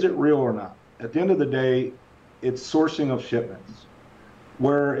 So is it real or not? At the end of the day, it's sourcing of shipments.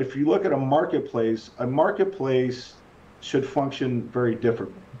 Where if you look at a marketplace should function very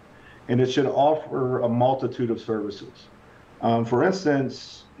differently, and it should offer a multitude of services. For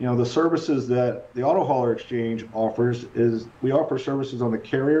instance, the services that the Auto Hauler Exchange offers is we offer services on the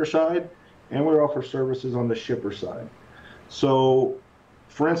carrier side, and we offer services on the shipper side. So,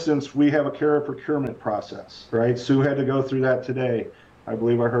 for instance, we have a carrier procurement process, right? Sue had to go through that today. I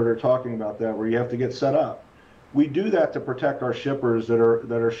believe I heard her talking about that, where you have to get set up. We do that to protect our shippers that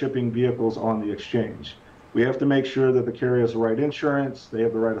are shipping vehicles on the exchange. We have to make sure that the carrier has the right insurance, they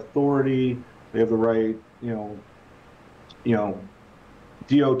have the right authority, they have the right,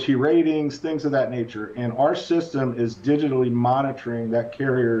 DOT ratings, things of that nature. And our system is digitally monitoring that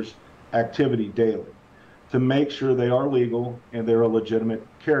carrier's activity daily to make sure they are legal and they're a legitimate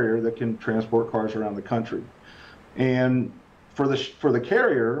carrier that can transport cars around the country. And for the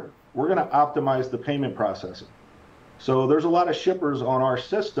carrier, we're going to optimize the payment processing. So there's a lot of shippers on our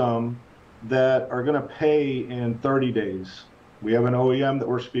system that are going to pay in 30 days. We have an OEM that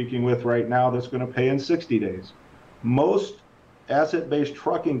we're speaking with right now that's going to pay in 60 days. Most asset-based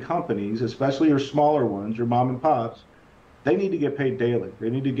trucking companies, especially your smaller ones, your mom and pops, they need to get paid daily.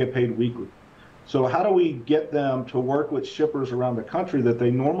 They need to get paid weekly. So how do we get them to work with shippers around the country that they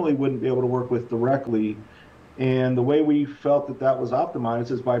normally wouldn't be able to work with directly And the way we felt that that was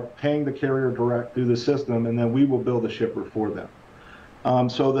optimized is by paying the carrier direct through the system, and then we will bill the shipper for them.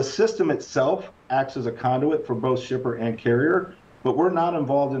 So the system itself acts as a conduit for both shipper and carrier, but we're not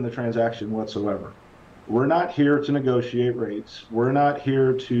involved in the transaction whatsoever. We're not here to negotiate rates. We're not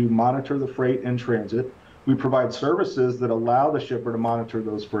here to monitor the freight in transit. We provide services that allow the shipper to monitor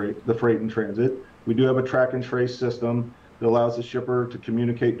the freight in transit. We do have a track and trace system that allows the shipper to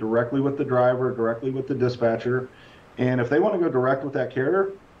communicate directly with the driver, directly with the dispatcher. And if they want to go direct with that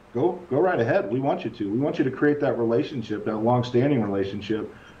carrier, go right ahead. We want you to. We want you to create that relationship, that long-standing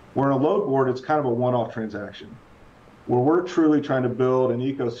relationship. Where in a load board, it's kind of a one-off transaction, where we're truly trying to build an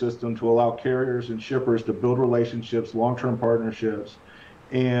ecosystem to allow carriers and shippers to build relationships, long-term partnerships.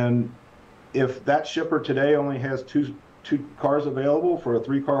 And if that shipper today only has two cars available for a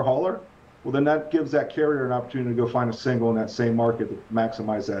 3-car hauler, well, then that gives that carrier an opportunity to go find a single in that same market to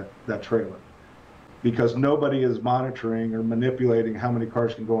maximize that trailer. Because nobody is monitoring or manipulating how many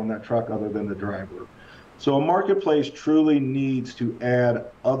cars can go in that truck other than the driver. So a marketplace truly needs to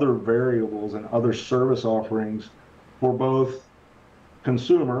add other variables and other service offerings for both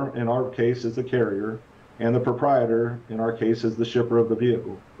consumer, in our case is the carrier, and the proprietor, in our case is the shipper of the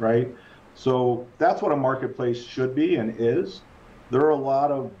vehicle, right? So that's what a marketplace should be and is. There are a lot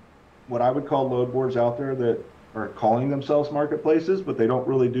of what I would call load boards out there that are calling themselves marketplaces, but they don't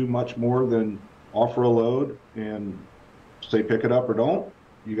really do much more than offer a load and say pick it up or don't.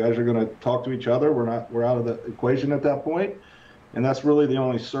 You guys are going to talk to each other. We're out of the equation at that point, and that's really the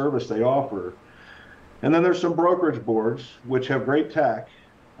only service they offer. And then there's some brokerage boards which have great tech,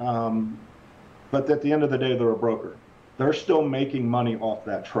 but at the end of the day, they're a broker. They're still making money off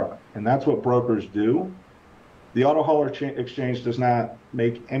that truck, and that's what brokers do. The auto hauler exchange does not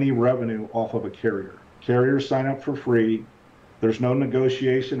make any revenue off of a carrier. Carriers sign up for free. There's no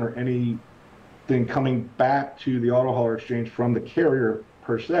negotiation or anything coming back to the auto hauler exchange from the carrier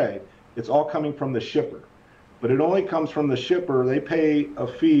per se. It's all coming from the shipper. But it only comes from the shipper. They pay a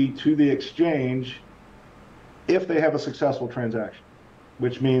fee to the exchange if they have a successful transaction,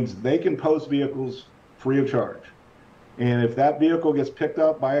 which means they can post vehicles free of charge. And if that vehicle gets picked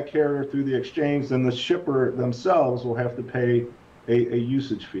up by a carrier through the exchange, then the shipper themselves will have to pay a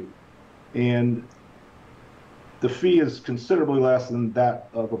usage fee. And the fee is considerably less than that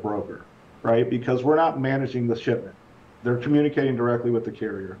of a broker, right? Because we're not managing the shipment. They're communicating directly with the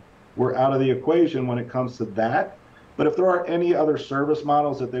carrier. We're out of the equation when it comes to that. But if there are any other service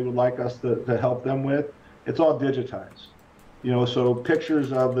models that they would like us to help them with, it's all digitized. So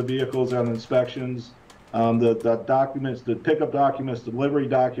pictures of the vehicles on inspections, the documents, the pickup documents, delivery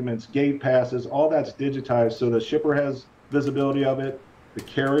documents, gate passes, all that's digitized so the shipper has visibility of it, the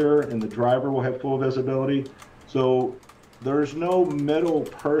carrier and the driver will have full visibility. So there's no middle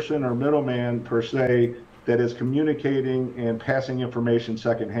person or middleman per se that is communicating and passing information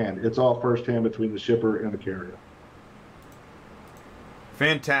secondhand. It's all firsthand between the shipper and the carrier.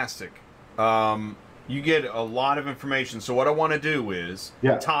 Fantastic. You get a lot of information. So what I want to do is,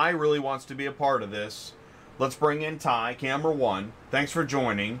 Ty really wants to be a part of this. Let's bring in Ty, camera one. Thanks for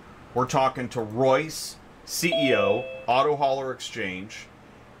joining. We're talking to Royce, CEO, Auto Hauler Exchange.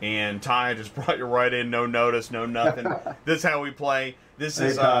 And Ty, I just brought you right in, no notice, no nothing. This is how we play. This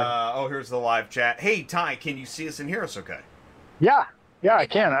is, here's the live chat. Hey, Ty, can you see us and hear us okay? Yeah, I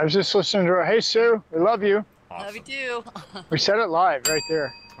can. I was just listening to her. Hey, Sue, we love you. Awesome. Love you too. We said it live right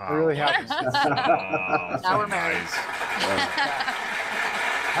there. We're really happy. Now we're married.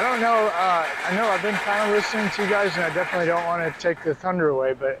 I don't know. I know I've been kind of listening to you guys, and I definitely don't want to take the thunder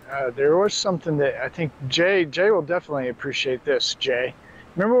away, but there was something that I think Jay will definitely appreciate this, Jay.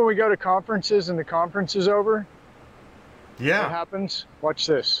 Remember when we go to conferences and the conference is over? Yeah. What happens? Watch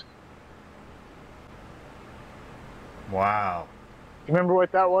this. Wow. You remember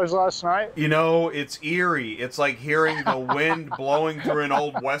what that was last night? It's eerie. It's like hearing the wind blowing through an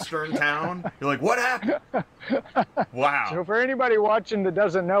old western town. You're like, what happened? Wow. So for anybody watching that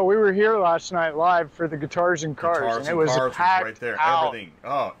doesn't know, we were here last night live for the Guitars and Cars. And it was packed right there. out. Everything.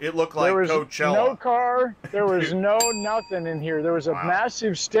 Oh, it looked like there was Coachella. No car. There was no nothing in here. There was a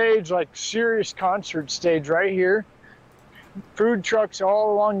massive stage, like serious concert stage right here. Food trucks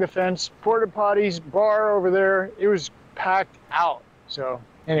all along the fence, porta potties, bar over there. It was packed out. So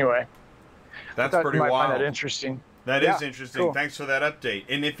anyway, that's pretty wild. wild. Find that interesting. That is interesting. Cool. Thanks for that update.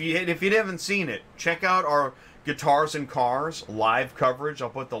 And if you haven't seen it, check out our Guitars and Cars live coverage. I'll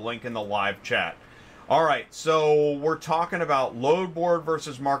put the link in the live chat. All right, so we're talking about load board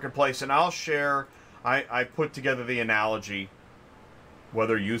versus marketplace, and I'll share. I put together the analogy,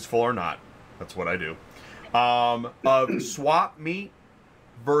 whether useful or not. That's what I do. Of swap meet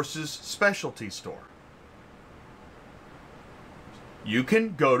versus specialty store. You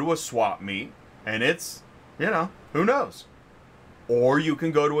can go to a swap meet and it's, who knows? Or you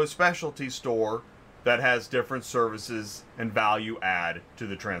can go to a specialty store that has different services and value add to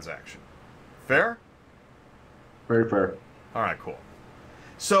the transaction. Fair? Very fair. All right, cool.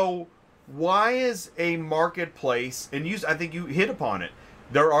 So why is a marketplace, and I think you hit upon it,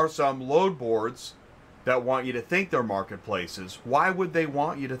 there are some load boards that want you to think they're marketplaces. Why would they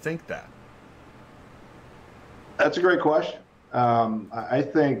want you to think that? That's a great question. I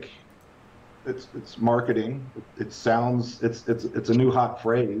think it's marketing. It sounds it's a new hot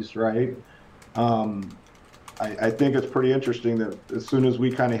phrase, right? I think it's pretty interesting that as soon as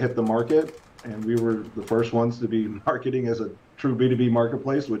we kind of hit the market, and we were the first ones to be marketing as a true B2B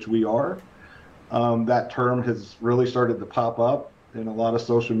marketplace, which we are, that term has really started to pop up in a lot of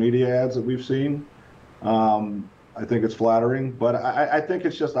social media ads that we've seen. I think it's flattering, but I think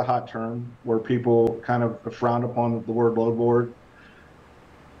it's just a hot term where people kind of frown upon the word load board.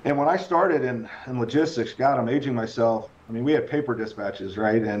 And when I started in logistics, God, I'm aging myself. I mean, we had paper dispatches,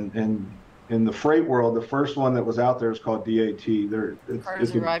 right? And in the freight world, the first one that was out there is called DAT.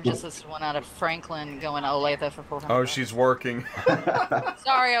 Cars arrived. Just this one out of Franklin going to Olathe for 400. Oh, she's working.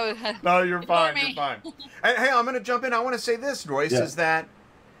 Sorry, I was. No, you're fine. You're fine. Hey, I'm going to jump in. I want to say this, Royce, is that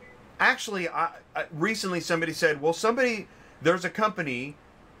actually, recently somebody said, well, there's a company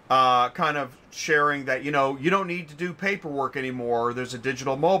kind of sharing that, you don't need to do paperwork anymore. There's a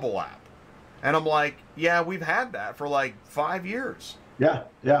digital mobile app. And I'm like, yeah, we've had that for like 5 years. Yeah.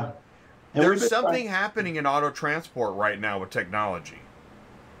 And there's something happening in auto transport right now with technology.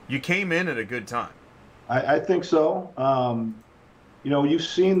 You came in at a good time. I think so. You've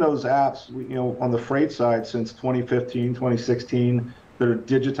seen those apps, on the freight side since 2015, 2016, that are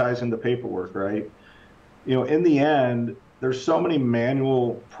digitizing the paperwork, right? In the end, there's so many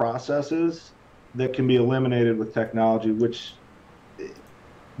manual processes that can be eliminated with technology, which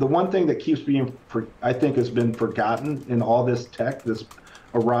the one thing that keeps being, I think, has been forgotten in all this tech that's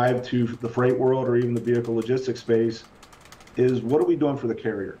arrived to the freight world or even the vehicle logistics space is, what are we doing for the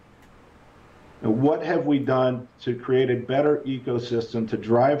carrier? And what have we done to create a better ecosystem to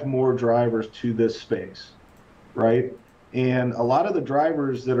drive more drivers to this space, right? And a lot of the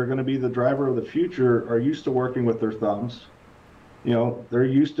drivers that are going to be the driver of the future are used to working with their thumbs. They're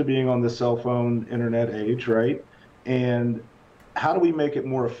used to being on the cell phone internet age, right? And how do we make it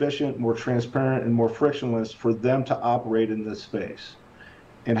more efficient, more transparent, and more frictionless for them to operate in this space?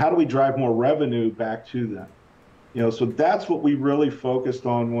 And how do we drive more revenue back to them? So that's what we really focused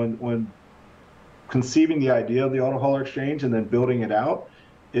on when conceiving the idea of the auto hauler exchange and then building it out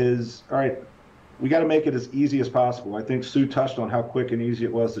is, all right, we got to make it as easy as possible. I think Sue touched on how quick and easy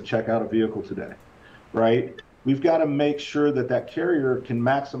it was to check out a vehicle today, right? We've got to make sure that carrier can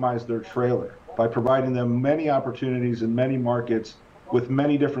maximize their trailer by providing them many opportunities in many markets with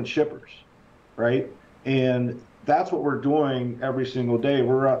many different shippers, right? And that's what we're doing every single day.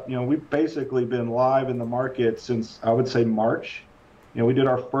 We're up, we've basically been live in the market since, I would say, March. We did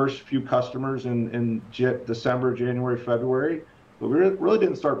our first few customers in December, January, February, but we really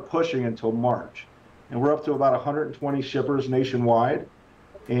didn't start pushing until March. And we're up to about 120 shippers nationwide.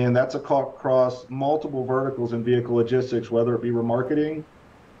 And that's across multiple verticals in vehicle logistics, whether it be remarketing,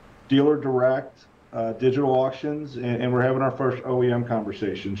 dealer direct, digital auctions, and we're having our first OEM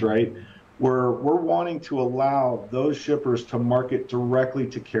conversations, right? We're wanting to allow those shippers to market directly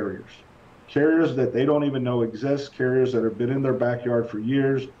to carriers that they don't even know exist, carriers that have been in their backyard for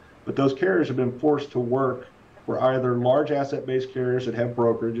years, but those carriers have been forced to work for either large asset-based carriers that have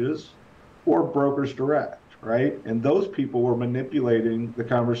brokerages or brokers direct, right? And those people were manipulating the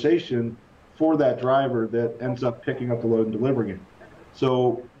conversation for that driver that ends up picking up the load and delivering it.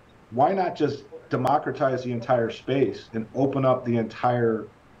 So why not just democratize the entire space and open up the entire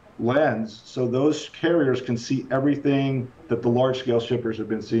lens so those carriers can see everything that the large-scale shippers have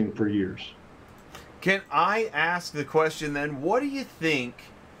been seeing for years? Can I ask the question then, what do you think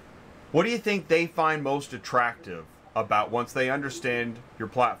they find most attractive about once they understand your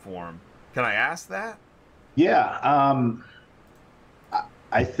platform? Can I ask that? Yeah,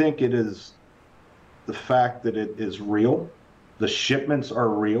 I think it is the fact that it is real. The shipments are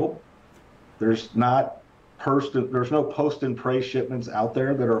real. There's no post and pray shipments out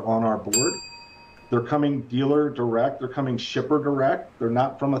there that are on our board. They're coming dealer direct. They're coming shipper direct. They're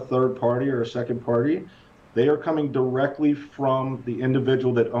not from a third party or a second party. They are coming directly from the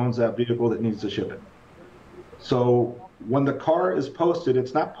individual that owns that vehicle that needs to ship it. So when the car is posted,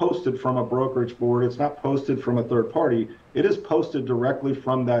 it's not posted from a brokerage board. It's not posted from a third party. It is posted directly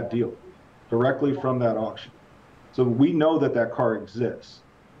from that deal, directly from that auction. So we know that car exists.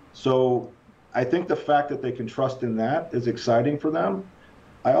 So I think the fact that they can trust in that is exciting for them.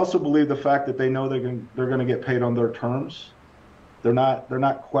 I also believe the fact that they know they're going to get paid on their terms. They're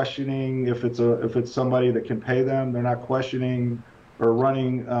not questioning if it's somebody that can pay them. They're not questioning or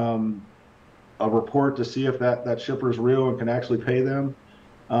running a report to see if that shipper is real and can actually pay them.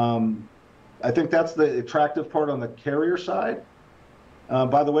 I think that's the attractive part on the carrier side.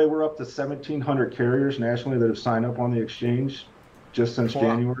 By the way, we're up to 1,700 carriers nationally that have signed up on the exchange just since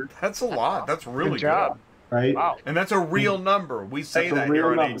January. That's a lot. That's really Good job. Right? Wow. And that's a real number. We say That's a that real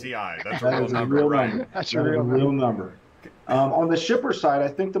here on number. ATI. That's That a real is a number, real right? number. That's a That is real number. On the shipper side, I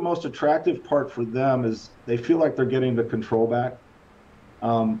think the most attractive part for them is they feel like they're getting the control back.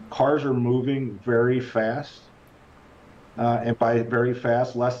 Cars are moving very fast. And by very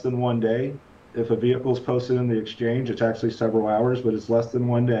fast, less than 1 day. If a vehicle is posted in the exchange, it's actually several hours, but it's less than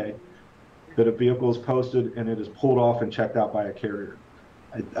 1 day that a vehicle is posted and it is pulled off and checked out by a carrier.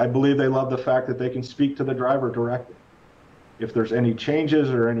 I believe they love the fact that they can speak to the driver directly. If there's any changes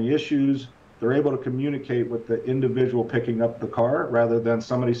or any issues, they're able to communicate with the individual picking up the car rather than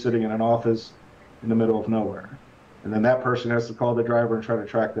somebody sitting in an office in the middle of nowhere. And then that person has to call the driver and try to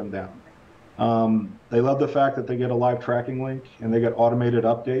track them down. They love the fact that they get a live tracking link and they get automated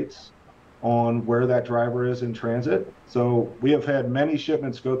updates on where that driver is in transit. So we have had many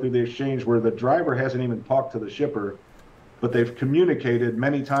shipments go through the exchange where the driver hasn't even talked to the shipper, but they've communicated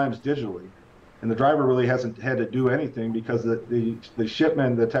many times digitally. And the driver really hasn't had to do anything because the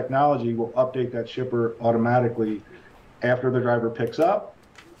shipment, the technology will update that shipper automatically after the driver picks up,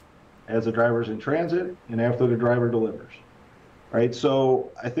 as the driver's in transit, and after the driver delivers. Right?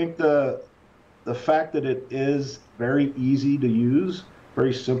 So I think the fact that it is very easy to use,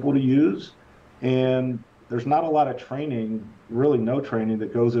 very simple to use, and there's not a lot of training, really no training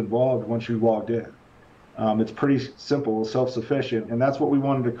that goes involved once you logged in. It's pretty simple, self-sufficient, and that's what we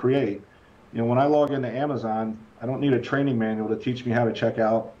wanted to create. You know, when I log into Amazon, I don't need a training manual to teach me how to check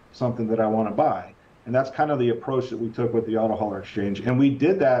out something that I want to buy. And that's kind of the approach that we took with the Auto Hauler Exchange. And we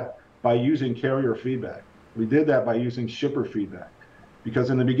did that by using carrier feedback. We did that by using shipper feedback, because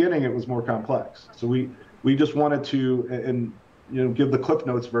in the beginning it was more complex. So we just wanted to, and you know, give the Cliff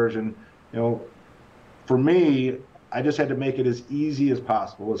Notes version. You know, for me, I just had to make it as easy as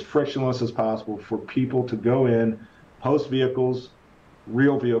possible, as frictionless as possible for people to go in, post vehicles,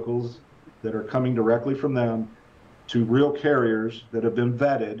 real vehicles that are coming directly from them, to real carriers that have been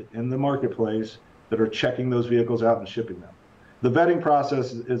vetted in the marketplace that are checking those vehicles out and shipping them. The vetting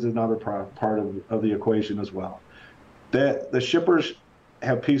process is another part of the equation as well. The shippers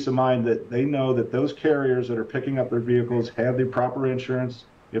have peace of mind that they know that those carriers that are picking up their vehicles have the proper insurance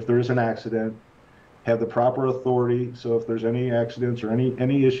if there is an accident, have the proper authority, so if there's any accidents or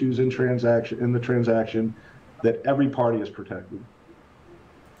any issues in the transaction, that every party is protected.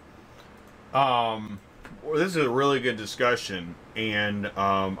 Well, this is a really good discussion, and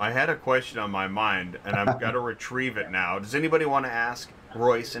I had a question on my mind, and I've got to retrieve it now. Does anybody want to ask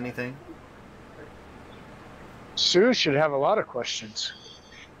Royce anything? Sue should have a lot of questions.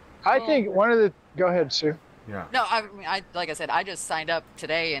 I think go ahead, Sue. Yeah. No, I like I said, I just signed up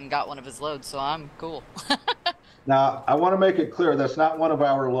today and got one of his loads, so I'm cool. Now, I want to make it clear, that's not one of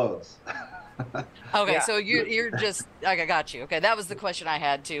our loads. Okay, Yeah. so you're just, I got you. Okay, that was the question I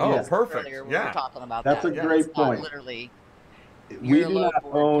had too. Oh, because perfect. Earlier we Yeah. were talking about That's that. a great It's not point. literally. We Your do load not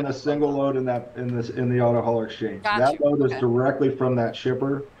board own a comes single from- load in the Auto Hauler Exchange. Got That you. load is Okay. directly from that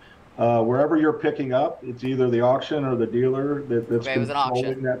shipper. Wherever you're picking up, it's either the auction or the dealer that's Okay, it was an auction.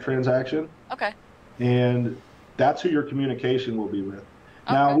 controlling that transaction, Okay. and that's who your communication will be with.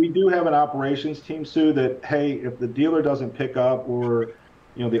 Now, Okay. we do have an operations team, Sue, that, hey, if the dealer doesn't pick up, or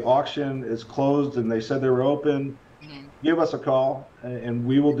you know, the auction is closed and they said they were open, Mhm. give us a call and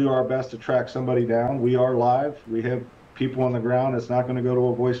we will do our best to track somebody down. We are live. We have people on the ground. It's not going to go to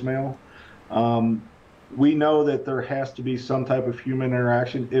a voicemail. We know that there has to be some type of human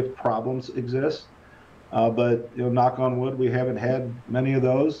interaction if problems exist. But you know, knock on wood, we haven't had many of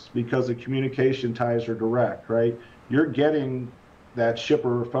those because the communication ties are direct, right? You're getting that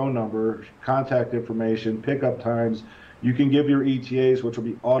shipper phone number, contact information, pickup times. You can give your ETAs, which will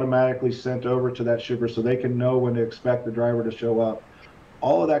be automatically sent over to that shipper so they can know when to expect the driver to show up.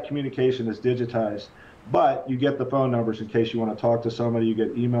 All of that communication is digitized, but you get the phone numbers in case you want to talk to somebody. You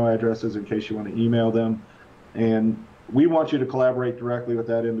get email addresses in case you want to email them. And we want you to collaborate directly with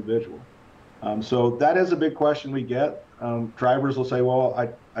that individual. So that is a big question we get. Drivers will say, well,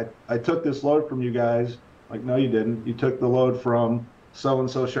 I took this load from you guys. Like, no, you didn't. You took the load from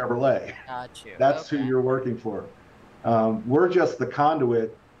so-and-so Chevrolet. Got you. That's Okay. who you're working for. We're just the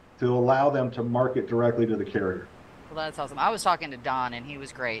conduit to allow them to market directly to the carrier. Well, that's awesome. I was talking to Don, and he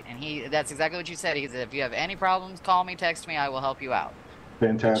was great. And that's exactly what you said. He said, if you have any problems, call me, text me, I will help you out.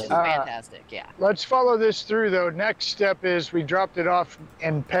 Fantastic. Which is fantastic, yeah. Let's follow this through, though. Next step is we dropped it off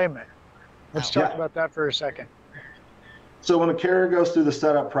in payment. Let's talk about that for a second. So when a carrier goes through the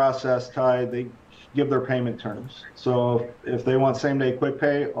setup process, Ty, they give their payment terms. So if they want same-day quick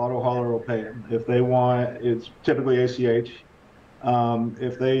pay, auto hauler will pay them. If they want, it's typically ACH.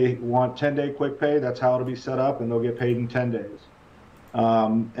 If they want 10-day quick pay, that's how it'll be set up, and they'll get paid in 10 days.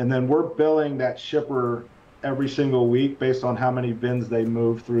 And then we're billing that shipper every single week based on how many bins they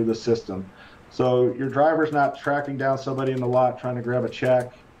move through the system. So your driver's not tracking down somebody in the lot trying to grab a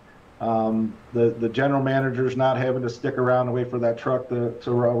check. The general manager's not having to stick around and wait for that truck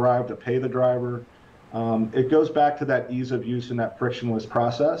to arrive to pay the driver. It goes back to that ease of use and that frictionless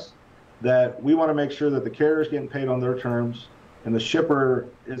process that we want to make sure that the carrier's getting paid on their terms and the shipper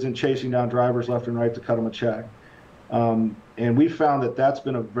isn't chasing down drivers left and right to cut them a check. And we found that that's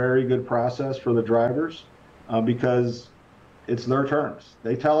been a very good process for the drivers because it's their terms.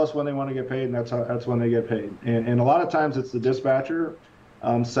 They tell us when they want to get paid, and that's when they get paid. And a lot of times it's the dispatcher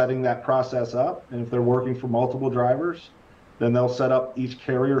setting that process up. And if they're working for multiple drivers, then they'll set up each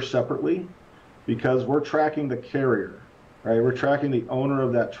carrier separately because we're tracking the carrier, right? We're tracking the owner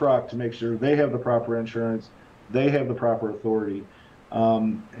of that truck to make sure they have the proper insurance, they have the proper authority.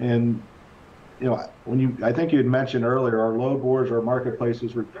 And you know, I think you had mentioned earlier, our load boards or marketplace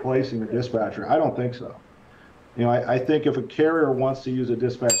is replacing the dispatcher. I don't think so. You know, I think if a carrier wants to use a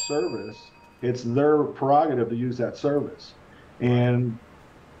dispatch service, it's their prerogative to use that service. And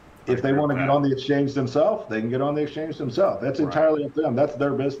if they want to get on the exchange themselves, they can get on the exchange themselves. That's entirely up to them. That's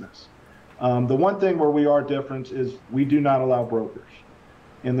their business. The one thing where we are different is we do not allow brokers.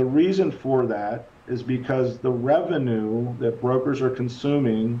 And the reason for that is because the revenue that brokers are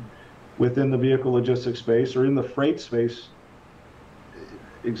consuming within the vehicle logistics space or in the freight space,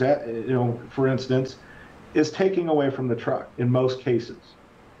 for instance, is taking away from the truck in most cases.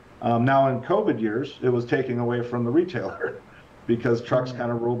 Now in COVID years, it was taking away from the retailer because trucks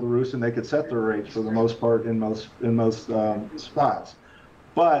kind of ruled the roost and they could set their rates for the most part in most spots.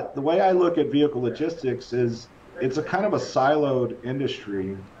 But the way I look at vehicle logistics is it's a kind of a siloed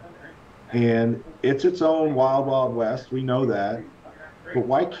industry and it's its own wild, wild west. We know that. But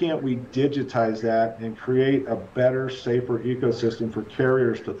why can't we digitize that and create a better, safer ecosystem for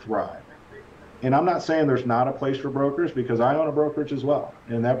carriers to thrive? And I'm not saying there's not a place for brokers because I own a brokerage as well.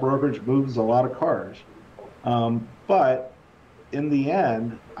 And that brokerage moves a lot of cars. But in the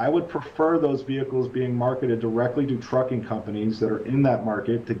end, I would prefer those vehicles being marketed directly to trucking companies that are in that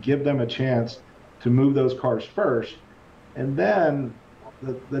market to give them a chance to move those cars first. And then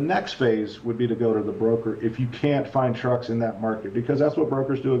the next phase would be to go to the broker if you can't find trucks in that market, because that's what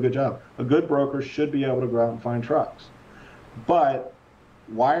brokers do a good job. A good broker should be able to go out and find trucks. But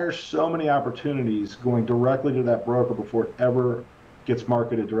why are so many opportunities going directly to that broker before it ever gets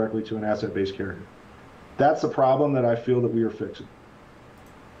marketed directly to an asset-based carrier? That's the problem that I feel that we are fixing.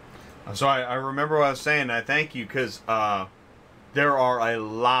 So I remember what I was saying. I thank you because there are a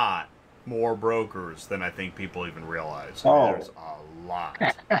lot more brokers than I think people even realize. There's a lot.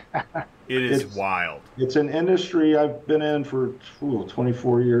 It's wild. It's an industry I've been in for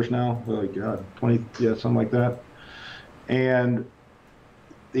 24 years now. Oh God, 20, yeah, something like that. And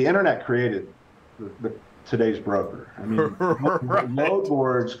the internet created today's broker. I mean, load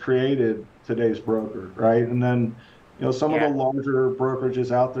boards created today's broker, right? And then, some of the larger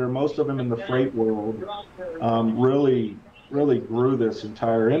brokerages out there, most of them in the freight world, really grew this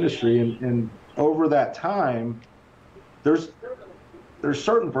entire industry. And over that time, there's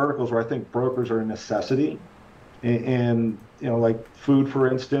certain verticals where I think brokers are a necessity. And like food,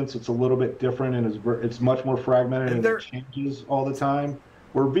 for instance, it's a little bit different and it's much more fragmented and it changes all the time.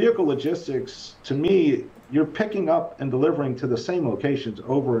 Where vehicle logistics, to me, you're picking up and delivering to the same locations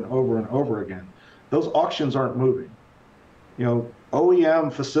over and over and over again. Those auctions aren't moving.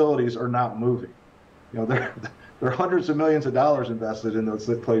 OEM facilities are not moving. There are hundreds of millions of dollars invested in those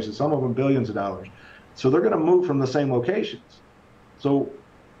places, some of them billions of dollars. So they're going to move from the same locations. So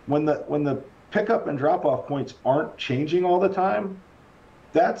when the pickup and drop-off points aren't changing all the time,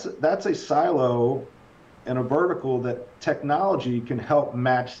 that's a silo and a vertical that technology can help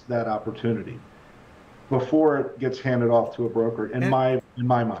match that opportunity before it gets handed off to a broker, in my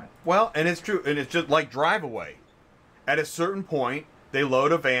mind. Well, and it's true, and it's just like drive away. At a certain point, they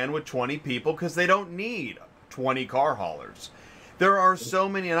load a van with 20 people because they don't need 20 car haulers. There are so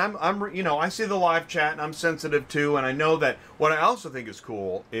many, and I see the live chat, and I'm sensitive too, and I know that what I also think is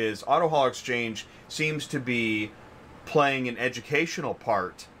cool is Auto Hauler Exchange seems to be playing an educational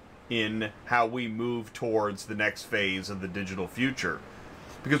part in how we move towards the next phase of the digital future.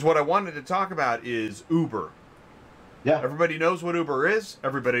 Because what I wanted to talk about is Uber. Yeah. Everybody knows what Uber is.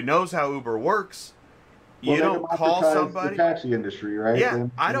 Everybody knows how Uber works. Well, You don't call somebody. The taxi industry, right? Yeah,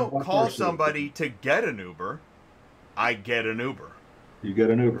 I don't call somebody to get an Uber. I get an Uber. You get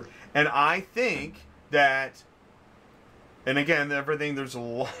an Uber. And I think that, and again, there's a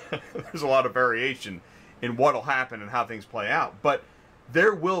lot of variation in what'll happen and how things play out. But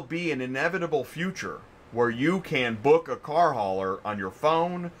there will be an inevitable future where you can book a car hauler on your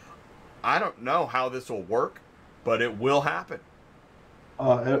phone. I don't know how this will work, but it will happen.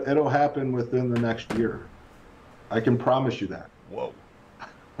 It'll happen within the next year. I can promise you that. Whoa.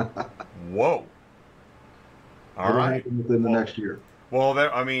 Whoa. All It'll right. happen within the next year. Well,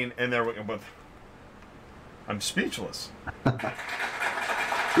 I'm speechless. And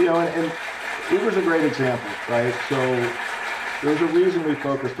Uber's a great example, right? So there's a reason we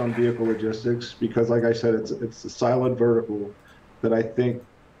focused on vehicle logistics because, like I said, it's a siloed vertical that I think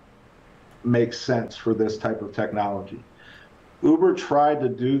makes sense for this type of technology. Uber tried to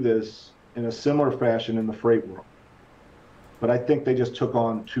do this in a similar fashion in the freight world, but I think they just took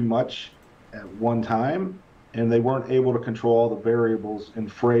on too much at one time, and they weren't able to control all the variables in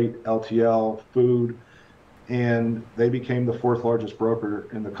freight, LTL, food, and they became the 4th largest broker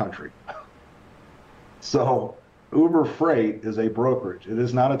in the country. So Uber Freight is a brokerage. It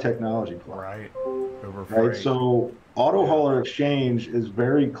is not a technology play. Right. Uber Freight. Right. So Auto Hauler Exchange is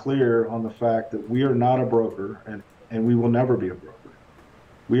very clear on the fact that we are not a broker, and we will never be a broker.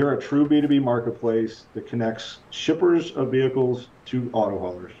 We are a true B2B marketplace that connects shippers of vehicles to auto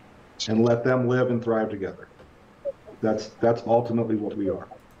haulers and let them live and thrive together. That's ultimately what we are.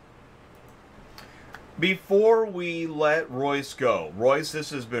 Before we let Royce go, Royce, this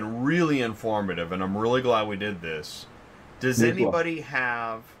has been really informative, and I'm really glad we did this. Does anybody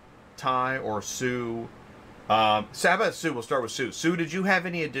have Ty or Sue? How about Sue? We'll start with Sue. Sue, did you have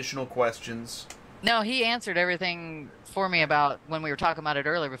any additional questions? No, he answered everything for me about when we were talking about it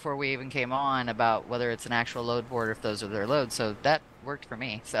earlier before we even came on about whether it's an actual load board or if those are their loads. So that worked for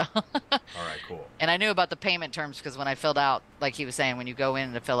me. So. All right, cool. And I knew about the payment terms because when I filled out, like he was saying, when you go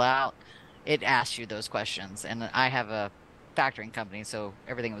in to fill out, it asks you those questions. And I have a factoring company, so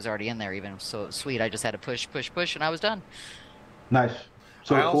everything was already in there. Even so, it was sweet. I just had to push, and I was done. Nice.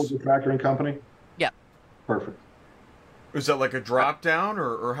 So it pulls the factoring company? Yeah. Perfect. Is that like a drop down,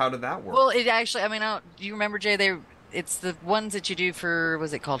 or how did that work? Well, it actually, do you remember, Jay? It's the ones that you do for,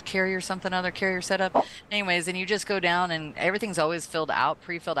 was it called carrier something other, carrier setup? Anyways, and you just go down and everything's always pre-filled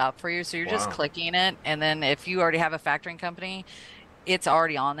out for you. So you're just clicking it. And then if you already have a factoring company, it's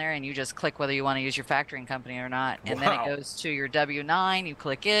already on there and you just click whether you want to use your factoring company or not. And then it goes to your W-9, you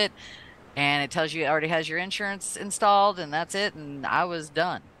click it, and it tells you it already has your insurance installed, and that's it. And I was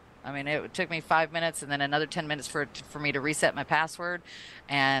done. I mean, it took me 5 minutes and then another 10 minutes for me to reset my password.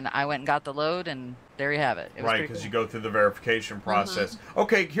 And I went and got the load, and there you have it. Right, because you go through the verification process.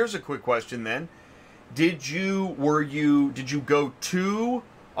 Okay, here's a quick question then. Did you go to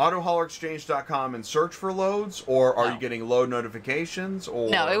AutoHaulerExchange.com and search for loads, or are you getting load notifications?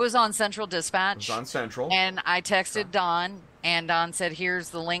 Or no, it was on Central Dispatch. It was on Central. And I texted Don, and Don said, here's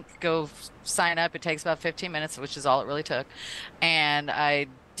the link, go sign up. It takes about 15 minutes, which is all it really took. And I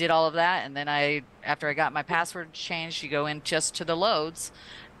did all of that, and then after I got my password changed, you go in just to the loads,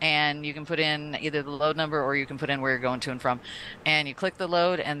 and you can put in either the load number or you can put in where you're going to and from, and you click the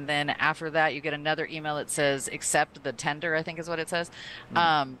load, and then after that you get another email that says accept the tender, I think is what it says.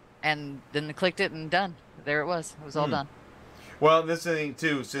 And then I clicked it and done. There it was all done. Well, this thing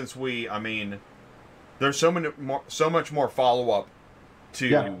too, since there's so much more follow-up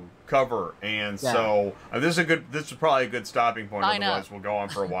to cover, and so this is probably a good stopping point. Otherwise we'll go on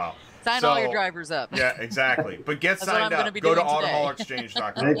for a while. Sign all your drivers up. Yeah, exactly. But get signed up. Go to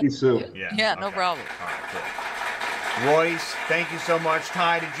AutoHaulerExchange.com. Thank you, Sue. Yeah, no problem. All right, cool. Royce, thank you so much.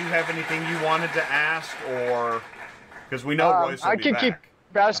 Ty, did you have anything you wanted to ask, or because we know Royce will be back. I can keep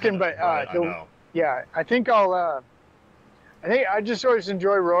asking, but I know. Yeah, I think I just always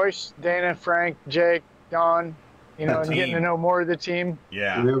enjoy Royce, Dana, Frank, Jake, Don. And getting to know more of the team.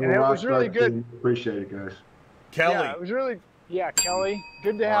 Yeah. And it was really good. Appreciate it, guys. Kelly. Yeah, it was really, Kelly.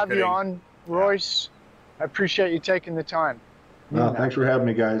 Good to have you on, Royce. I appreciate you taking the time. No, thanks for having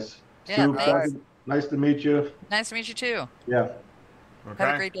me, guys. Yeah, Sue, nice to meet you. Nice to meet you, too. Yeah. Okay.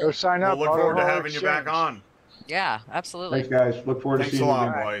 Have a great day. Go sign up. We'll look forward to having you back on. Yeah, absolutely. Thanks, guys. Look forward to seeing you. Thanks a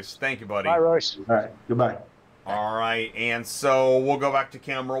lot, Royce. Thank you, buddy. Bye, Royce. All right. Goodbye. All right. And so we'll go back to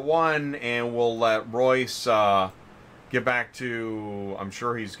camera one, and we'll let Royce get back to, I'm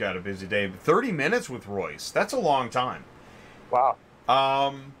sure he's got a busy day. 30 minutes with Royce. That's a long time. Wow.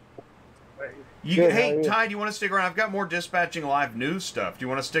 Good, how Hey, are you? Ty, do you want to stick around? I've got more Dispatching Live news stuff. Do you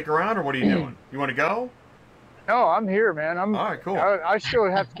want to stick around, or what are you doing? You want to go? No, I'm here, man. All right, cool. I still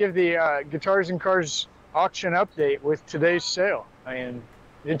have to give the Guitars and Cars auction update with today's sale. I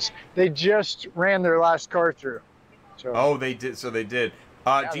mean, they just ran their last car through. So Oh, they did. So they did.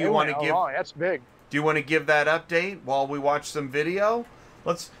 yeah, Do they you want to went give? along. That's big. Do you want to give that update while we watch some video?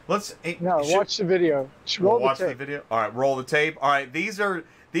 Let's. Hey, No, watch the video. We'll Roll the watch the tape. video. All right, roll the tape. All right,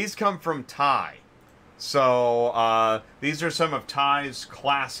 these come from Ty. So these are some of Ty's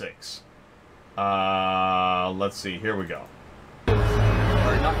classics. Let's see. Here we go. You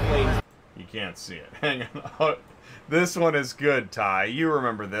can't see it. Hang on. This one is good, Ty. You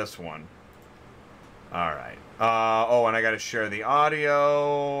remember this one. All right. Oh, and I got to share the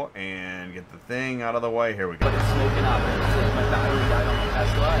audio and get the thing out of the way. Here we go. But it's smoking out. My battery died on the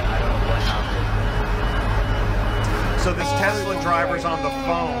Tesla, and I don't know what happened. So this Tesla driver's on the They're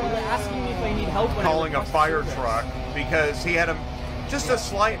phone asking me if I need help when calling I a request fire service. truck because he had just a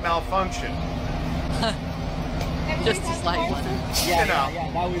slight malfunction. Just a slight one. Yeah, You know.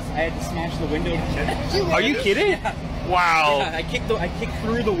 yeah. That was. I had to smash the window. Are you kidding? Wow. Yeah, I kicked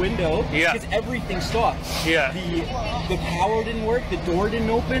through the window. Yeah. Because everything stopped. Yeah. The power didn't work. The door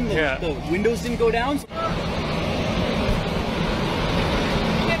didn't open. The windows didn't go down. Get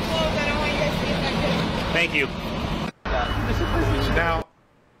close. I don't want you guys to be affected. Thank you. Now,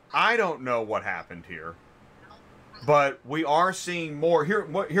 I don't know what happened here, but we are seeing more.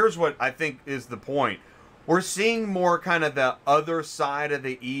 Here's what I think is the point. We're seeing more kind of the other side of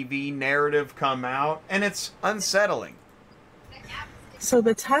the EV narrative come out, and it's unsettling. So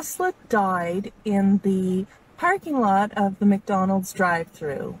the Tesla died in the parking lot of the McDonald's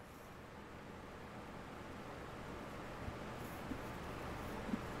drive-thru.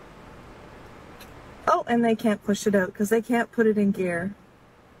 Oh, and they can't push it out because they can't put it in gear.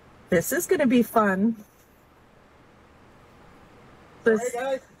 This is going to be fun. This, Hey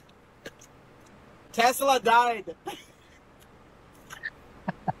guys. Tesla died.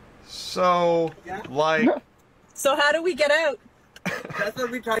 So, like, so how do we get out? Tesla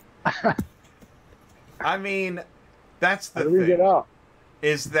retired. I mean, that's the How do we get thing, out?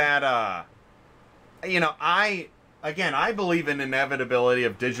 is that, I believe in inevitability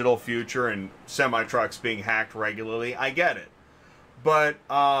of digital future and semi-trucks being hacked regularly. I get it. But,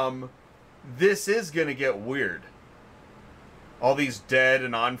 this is going to get weird. All these dead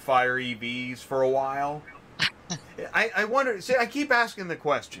and on fire EVs for a while. I wonder, see, I keep asking the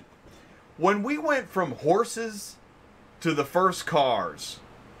question. When we went from horses to the first cars,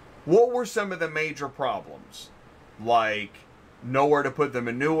 what were some of the major problems? Like, nowhere to put the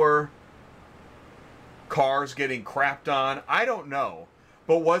manure, cars getting crapped on, I don't know.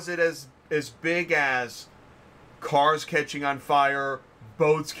 But was it as big as cars catching on fire,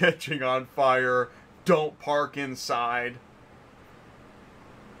 boats catching on fire, don't park inside?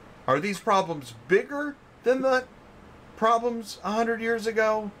 Are these problems bigger than the problems 100 years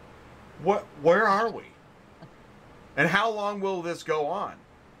ago? Where are we? And how long will this go on?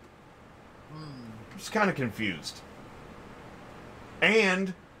 I'm just kind of confused.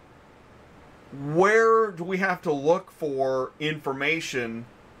 And where do we have to look for information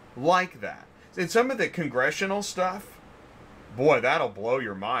like that? In some of the congressional stuff, boy, that'll blow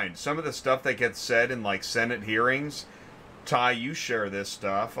your mind. Some of the stuff that gets said in like Senate hearings. Ty, you share this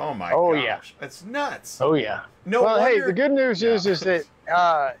stuff. Oh my Oh, gosh. yeah. It's nuts. Oh yeah. No well, hey, wonder- the good news Yeah. is that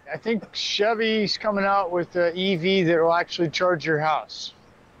I think Chevy's coming out with an EV that will actually charge your house.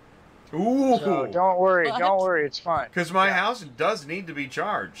 Ooh. So don't worry, What? don't worry, it's fine. Because my house does need to be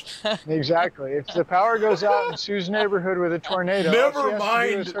charged. Exactly. If the power goes out in Sue's neighborhood with a tornado, all Never she has to do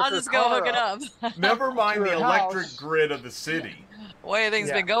mind. is hook I'll her just go car hook it up. Never mind To the her electric house. grid of the city. Way things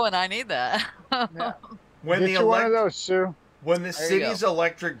Yeah. been going, I need that. Yeah. When Get the you one of those, Sue. when the There you city's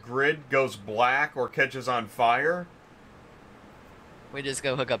electric grid goes black or catches on fire, We just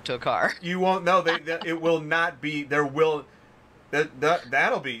go hook up to a car. you won't know. It will not be. There will.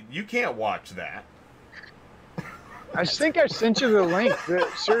 That'll be. You can't watch that. I think I sent you the link.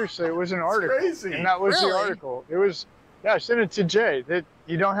 Seriously, it was an article. crazy. And that was Really? the article. It was, yeah, I sent it to Jay, that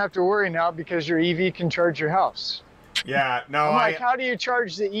you don't have to worry now because your EV can charge your house. Yeah. No. I'm like, how do you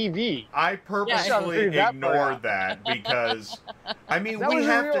charge the EV? I purposely figured that part ignored out. that because, I mean, That we was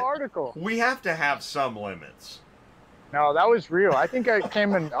a have real to. article. We have to have some limits. No, that was real. I think I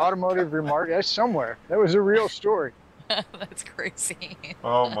came in Automotive Remark. That's somewhere. That was a real story. That's crazy.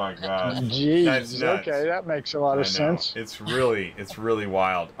 Oh my God. That's Jeez. nuts. Okay, that makes a lot I of know. sense. It's really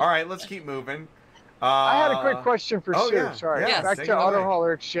wild. All right, let's keep moving. I had a quick question for oh, Sue. yeah, Sorry. yeah, Back take to it away. Auto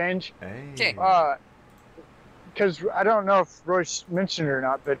Hauler Exchange. Hey. Okay. Because I don't know if Royce mentioned it or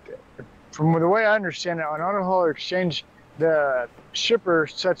not, but from the way I understand it, on auto hauler exchange, the shipper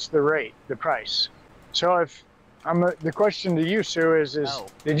sets the rate, the price. So if the question to you, Sue, is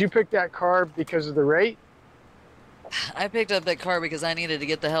did you pick that car because of the rate? I picked up that car because I needed to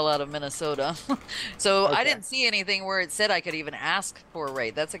get the hell out of Minnesota. So Okay. I didn't see anything where it said I could even ask for a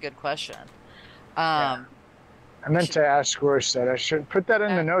rate. That's a good question. I meant to ask Royce that. I should put that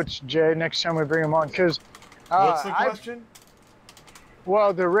in the notes, Jay, next time we bring him on. Because what's the question?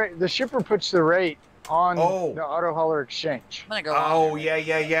 Well, the shipper puts the rate on the auto hauler exchange. I'm gonna go.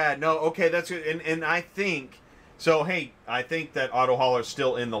 Yeah. No, okay, that's good. And I think so. Hey, I think that auto hauler's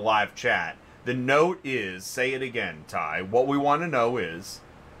still in the live chat. The note is, say it again, Ty. What we want to know is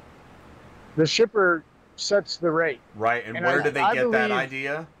the shipper sets the rate. Right, and where did they get that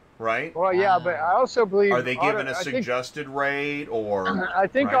idea? Right. Well, yeah, but I also believe. Are they given a suggested rate, or? I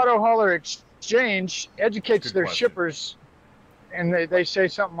think auto hauler exchange educates their shippers, and they say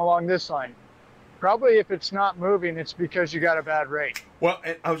something along this line. Probably if it's not moving, it's because you got a bad rate. Well,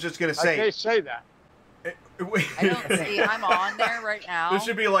 I was just going to say. They say that. I don't see. I'm on there right now. There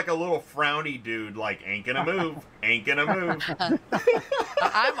should be like a little frowny dude, like, ain't gonna move, ain't gonna move.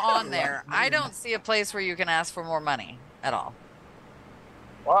 I'm on there. I don't see a place where you can ask for more money at all.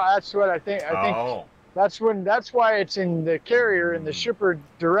 Well, that's what I think. I think that's why it's in the carrier and the shipper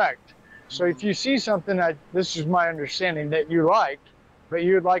direct. So if you see something this is my understanding that you like, but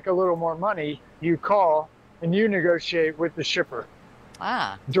you'd like a little more money, you call and you negotiate with the shipper.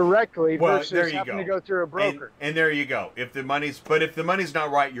 Directly versus having to go through a broker. And there you go. If the money's not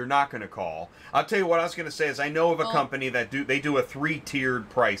right, you're not going to call. I'll tell you what I was going to say is I know of a company that do a 3-tiered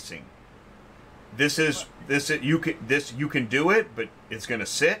pricing. You can do it, but it's going to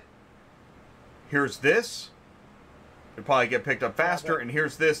sit. Here's this. It'll probably get picked up faster, and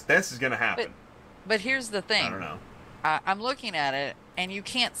here's this. This is going to happen. But here's the thing. I don't know. I'm looking at it, and you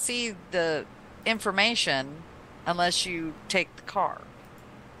can't see the information unless you take the car.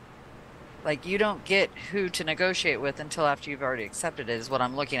 Like, you don't get who to negotiate with until after you've already accepted it, is what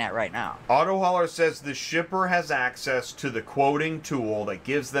I'm looking at right now. Auto hauler says the shipper has access to the quoting tool that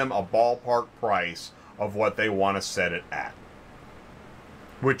gives them a ballpark price of what they want to set it at.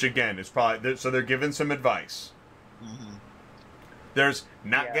 Which, again, is probably... So they're giving some advice. Mm-hmm. There's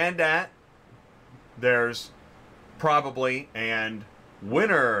not getting that. There's probably and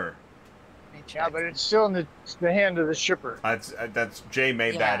winner. Yeah, but it's still in the hand of the shipper. That's Jay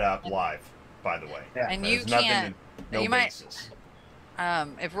made that up live, by the way. Yeah. And you can't. You basis.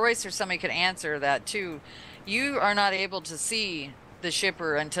 If Royce or somebody could answer that too, you are not able to see the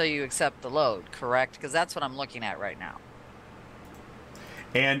shipper until you accept the load, correct? Because that's what I'm looking at right now.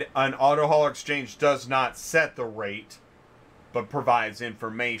 And an auto hauler exchange does not set the rate, but provides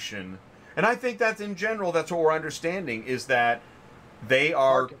information. And I think that's in general, that's what we're understanding is that.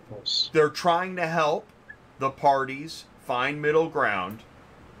 They're trying to help the parties find middle ground.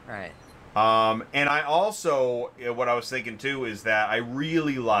 Right. And I also, what I was thinking too is that I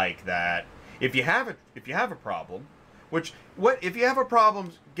really like that if you have a problem, if you have a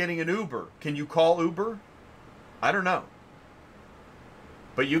problem getting an Uber, can you call Uber? I don't know.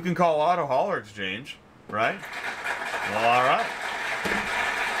 But you can call Auto Hauler Exchange, right? Well, all right.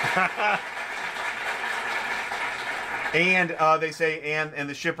 And they say, and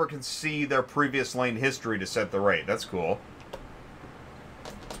the shipper can see their previous lane history to set the rate. That's cool.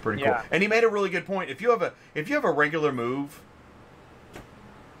 It's pretty cool. And he made a really good point. If you have a regular move,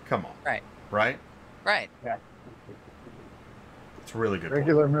 come on. Right. Right. Right. Yeah. It's a really good.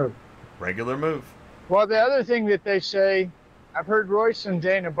 Regular move. Regular move. Well, the other thing that they say, I've heard Royce and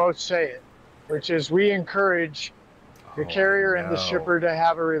Dana both say it, which is we encourage the carrier and the shipper to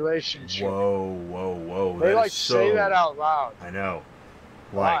have a relationship. Whoa. They like say that out loud. I know.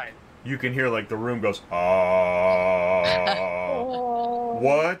 Like, you can hear like the room goes,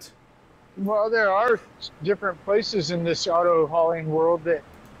 what? Well, there are different places in this auto hauling world that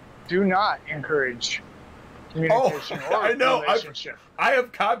do not encourage communication or I know. relationship. I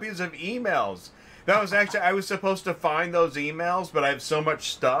have copies of emails. That was actually, I was supposed to find those emails, but I have so much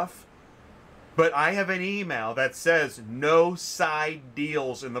stuff. But I have an email that says no side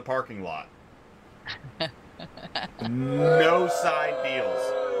deals in the parking lot. No side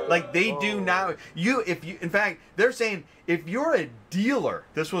deals. Like they do now. In fact, they're saying if you're a dealer,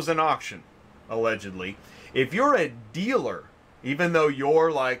 this was an auction, allegedly. If you're a dealer, even though you're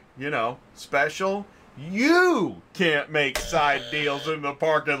like, special, you can't make side deals in the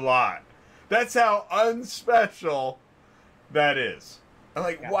parking lot. That's how unspecial that is. I'm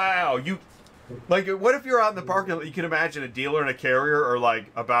like, wow, like, what if you're out in the parking lot? You can imagine a dealer and a carrier are like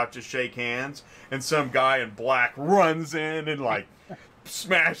about to shake hands, and some guy in black runs in and like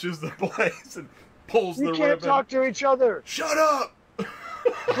smashes the place and pulls the You ribbon. can't talk to each other. Shut up!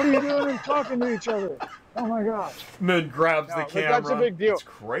 What are you doing and talking to each other? Oh my gosh. And then grabs the But camera. that's a big deal. It's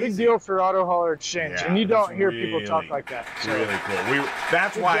crazy. Big deal for Auto Hauler Exchange. Yeah, and you don't it's hear people talk like that. So. Really cool.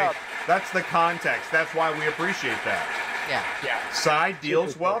 That's Good why, job. that's the context. That's why we appreciate that. Yeah. Side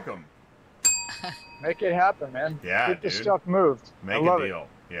deals Super cool. welcome. Make it happen, man. Yeah, Get this dude. stuff moved. Make I love a deal.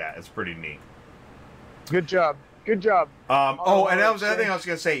 Yeah, it's pretty neat. Good job. Good job. And that was the other thing I was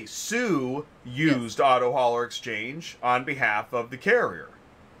going to say. Sue used Auto Hauler Exchange on behalf of the carrier,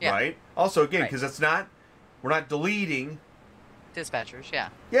 right? Also, again, because we're not deleting Dispatchers, yeah.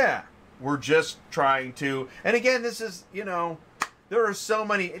 Yeah, we're just trying to. And again, this is, there are so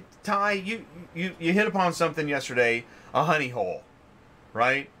many. Ty, you hit upon something yesterday, a honey hole,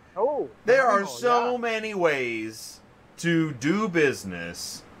 right? Oh, there are so many ways to do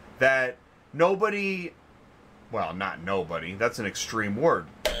business that nobody. Well, not nobody. That's an extreme word.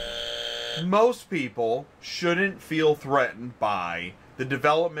 Most people shouldn't feel threatened by the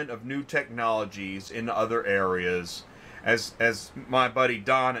development of new technologies in other areas. As my buddy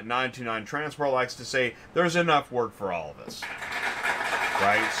Don at 929 Transport likes to say, there's enough work for all of us.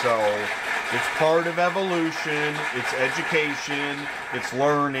 Right? So it's part of evolution, it's education, it's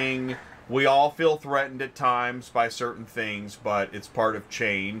learning. We all feel threatened at times by certain things, but it's part of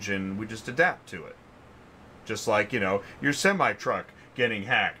change and we just adapt to it. Just like, your semi-truck getting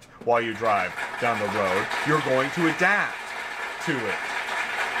hacked while you drive down the road, you're going to adapt to it.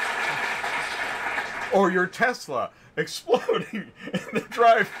 Or your Tesla exploding in the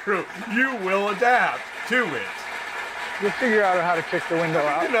drive-thru, you will adapt to it. You'll figure out how to kick the window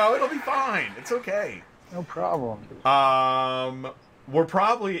out. It'll be fine. It's okay. No problem. I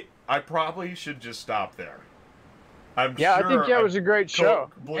probably should just stop there. I think that was a great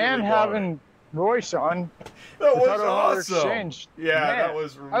show. And having Royce on. That was Auto Hauler awesome. Exchange. Yeah, Man, that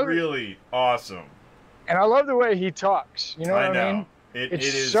was really awesome. And I love the way he talks. You know what I mean?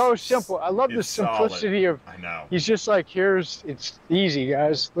 It's so simple. I love the simplicity of. I know. He's just like, it's easy,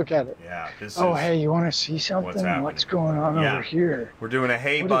 guys. Look at it. Yeah. Hey, you want to see something? What's going on over here? We're doing a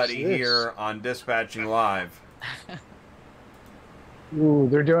Hey Buddy here on Dispatching Live. Ooh,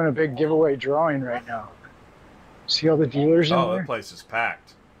 they're doing a big giveaway drawing right now. See all the dealers in there? Oh, the place is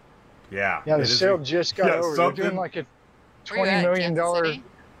packed. Yeah. Yeah, the sale just got over. They're doing like a $20 million.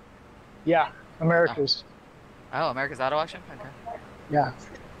 Yeah, America's. Oh, America's Auto Auction? Okay. Yeah.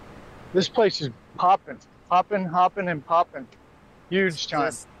 This place is popping, and popping. Huge time.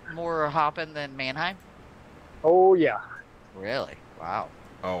 Is this more hopping than Mannheim? Oh, yeah. Really? Wow.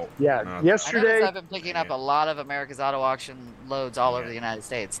 Oh. Yeah. Yesterday. I've been picking up a lot of America's Auto Auction loads all over the United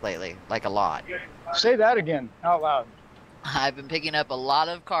States lately. Like a lot. Say that again out loud. I've been picking up a lot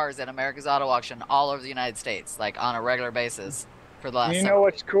of cars at America's Auto Auction all over the United States, like on a regular basis for the last You know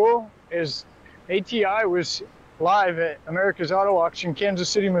what's cool is ATI was live at America's Auto Auction, Kansas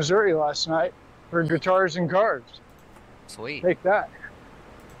City, Missouri last night for guitars and cars. Sweet. Take that.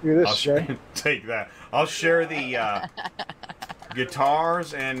 Look at this, Jay. Take that. I'll share the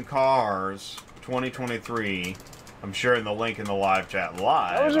Guitars and Cars 2023. I'm sharing the link in the live chat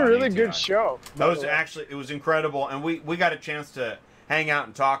live. That was a really good show. That was it was incredible, and we got a chance to hang out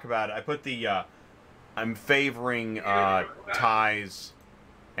and talk about it. I put the I'm favoring Ty's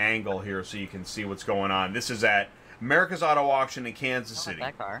angle here so you can see what's going on. This is at America's Auto Auction in Kansas City.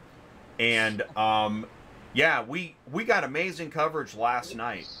 That car. And we got amazing coverage last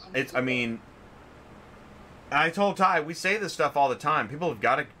night. I told Ty, we say this stuff all the time. People have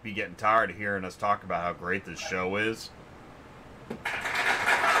got to be getting tired of hearing us talk about how great this show is.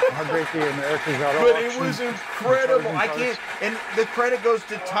 How great the America's Auto But Auction. it was incredible. I can't, and the credit goes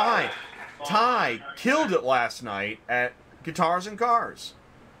to Ty. Ty killed it last night at Guitars and Cars.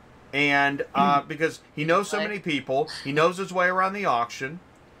 And because he knows so many people, he knows his way around the auction,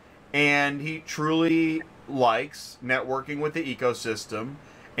 and he truly likes networking with the ecosystem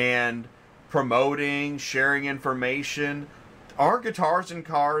and promoting, sharing information. Our Guitars and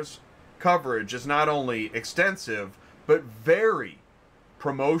Cars coverage is not only extensive, but very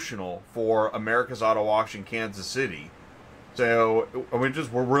promotional for America's Auto Auction Kansas City. So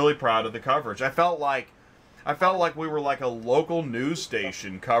we're really proud of the coverage. I felt like we were like a local news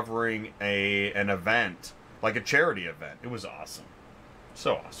station covering an event, like a charity event. It was awesome.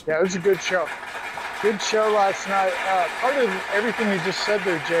 So awesome. Yeah, it was a good show. Good show last night. Part of everything you just said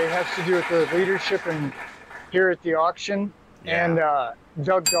there, Jay, has to do with the leadership and here at the auction. Yeah. And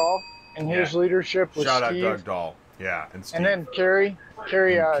Doug Dahl and his leadership with Shout Steve. out Doug Dahl. Yeah, and Steve. And then Carrie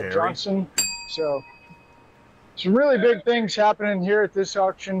Johnson. So some really big things happening here at this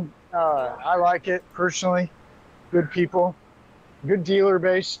auction. I like it personally. Good people. good dealer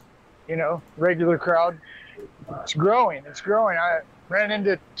base, you know, regular crowd. It's growing. It's growing. I ran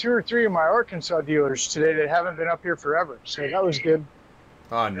into 2 or 3 of my Arkansas dealers today that haven't been up here forever. So that was good.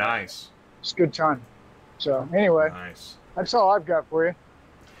 Oh, nice. It's a good time. So anyway, Nice. that's all I've got for you.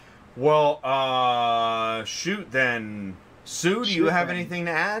 Well, shoot then. Sue, do you have anything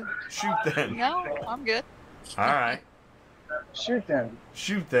to add? Shoot then. No, I'm good. All right. Shoot then.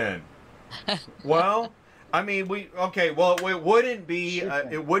 Shoot then. Well, I mean, well, it wouldn't be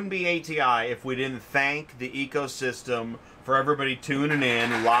ATI if we didn't thank the ecosystem for everybody tuning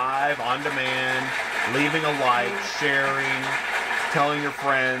in live, on demand, leaving a like, sharing, telling your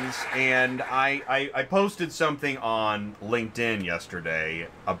friends. And I posted something on LinkedIn yesterday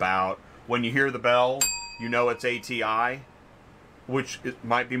about when you hear the bell, you know it's ATI, which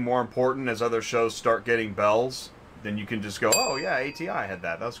might be more important as other shows start getting bells. Then you can just go, oh yeah, ATI had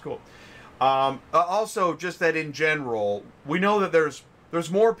that. That's cool. Also, just that in general, we know that there's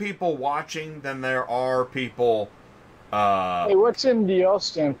more people watching than there are people. Hey, what's MDL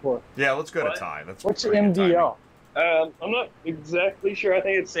stand for? Yeah, let's go to Ty. What's MDL? I'm not exactly sure. I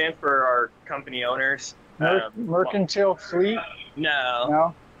think it stands for our company owners. Mercantile Fleet?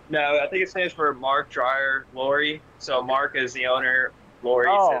 No. I think it stands for Mark, Dreyer, Lori. So Mark is the owner,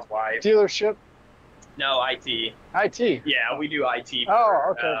 Lori's his wife. Dealership? No, IT. IT? Yeah, we do IT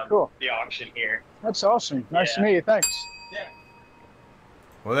for okay, cool. the auction here. That's awesome. Nice to meet you. Thanks. Yeah.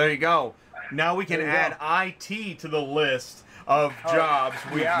 Well, there you go. Now we can add IT to the list of jobs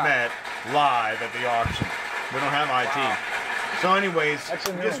we've met live at the auction. We don't have IT. Wow. So anyways,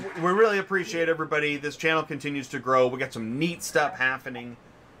 we really appreciate everybody. This channel continues to grow. We got some neat stuff happening.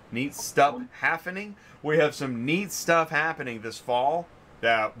 We have some neat stuff happening this fall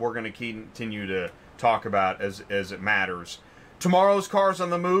that we're going to continue to talk about as it matters. Tomorrow's Cars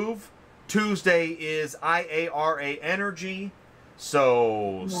on the Move. Tuesday is IARA Energy.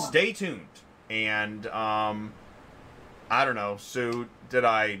 So stay tuned. And I don't know, Sue, did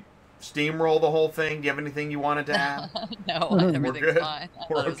I steamroll the whole thing? Do you have anything you wanted to add? No, everything's fine.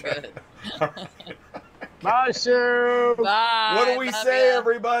 That was good. Bye, Sue. Bye. What do we say,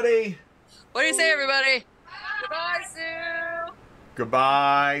 everybody? What do you say, everybody? Goodbye, Sue.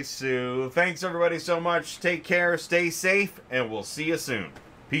 Goodbye, Sue. Thanks, everybody, so much. Take care, stay safe, and we'll see you soon.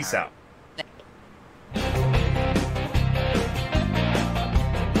 Peace out.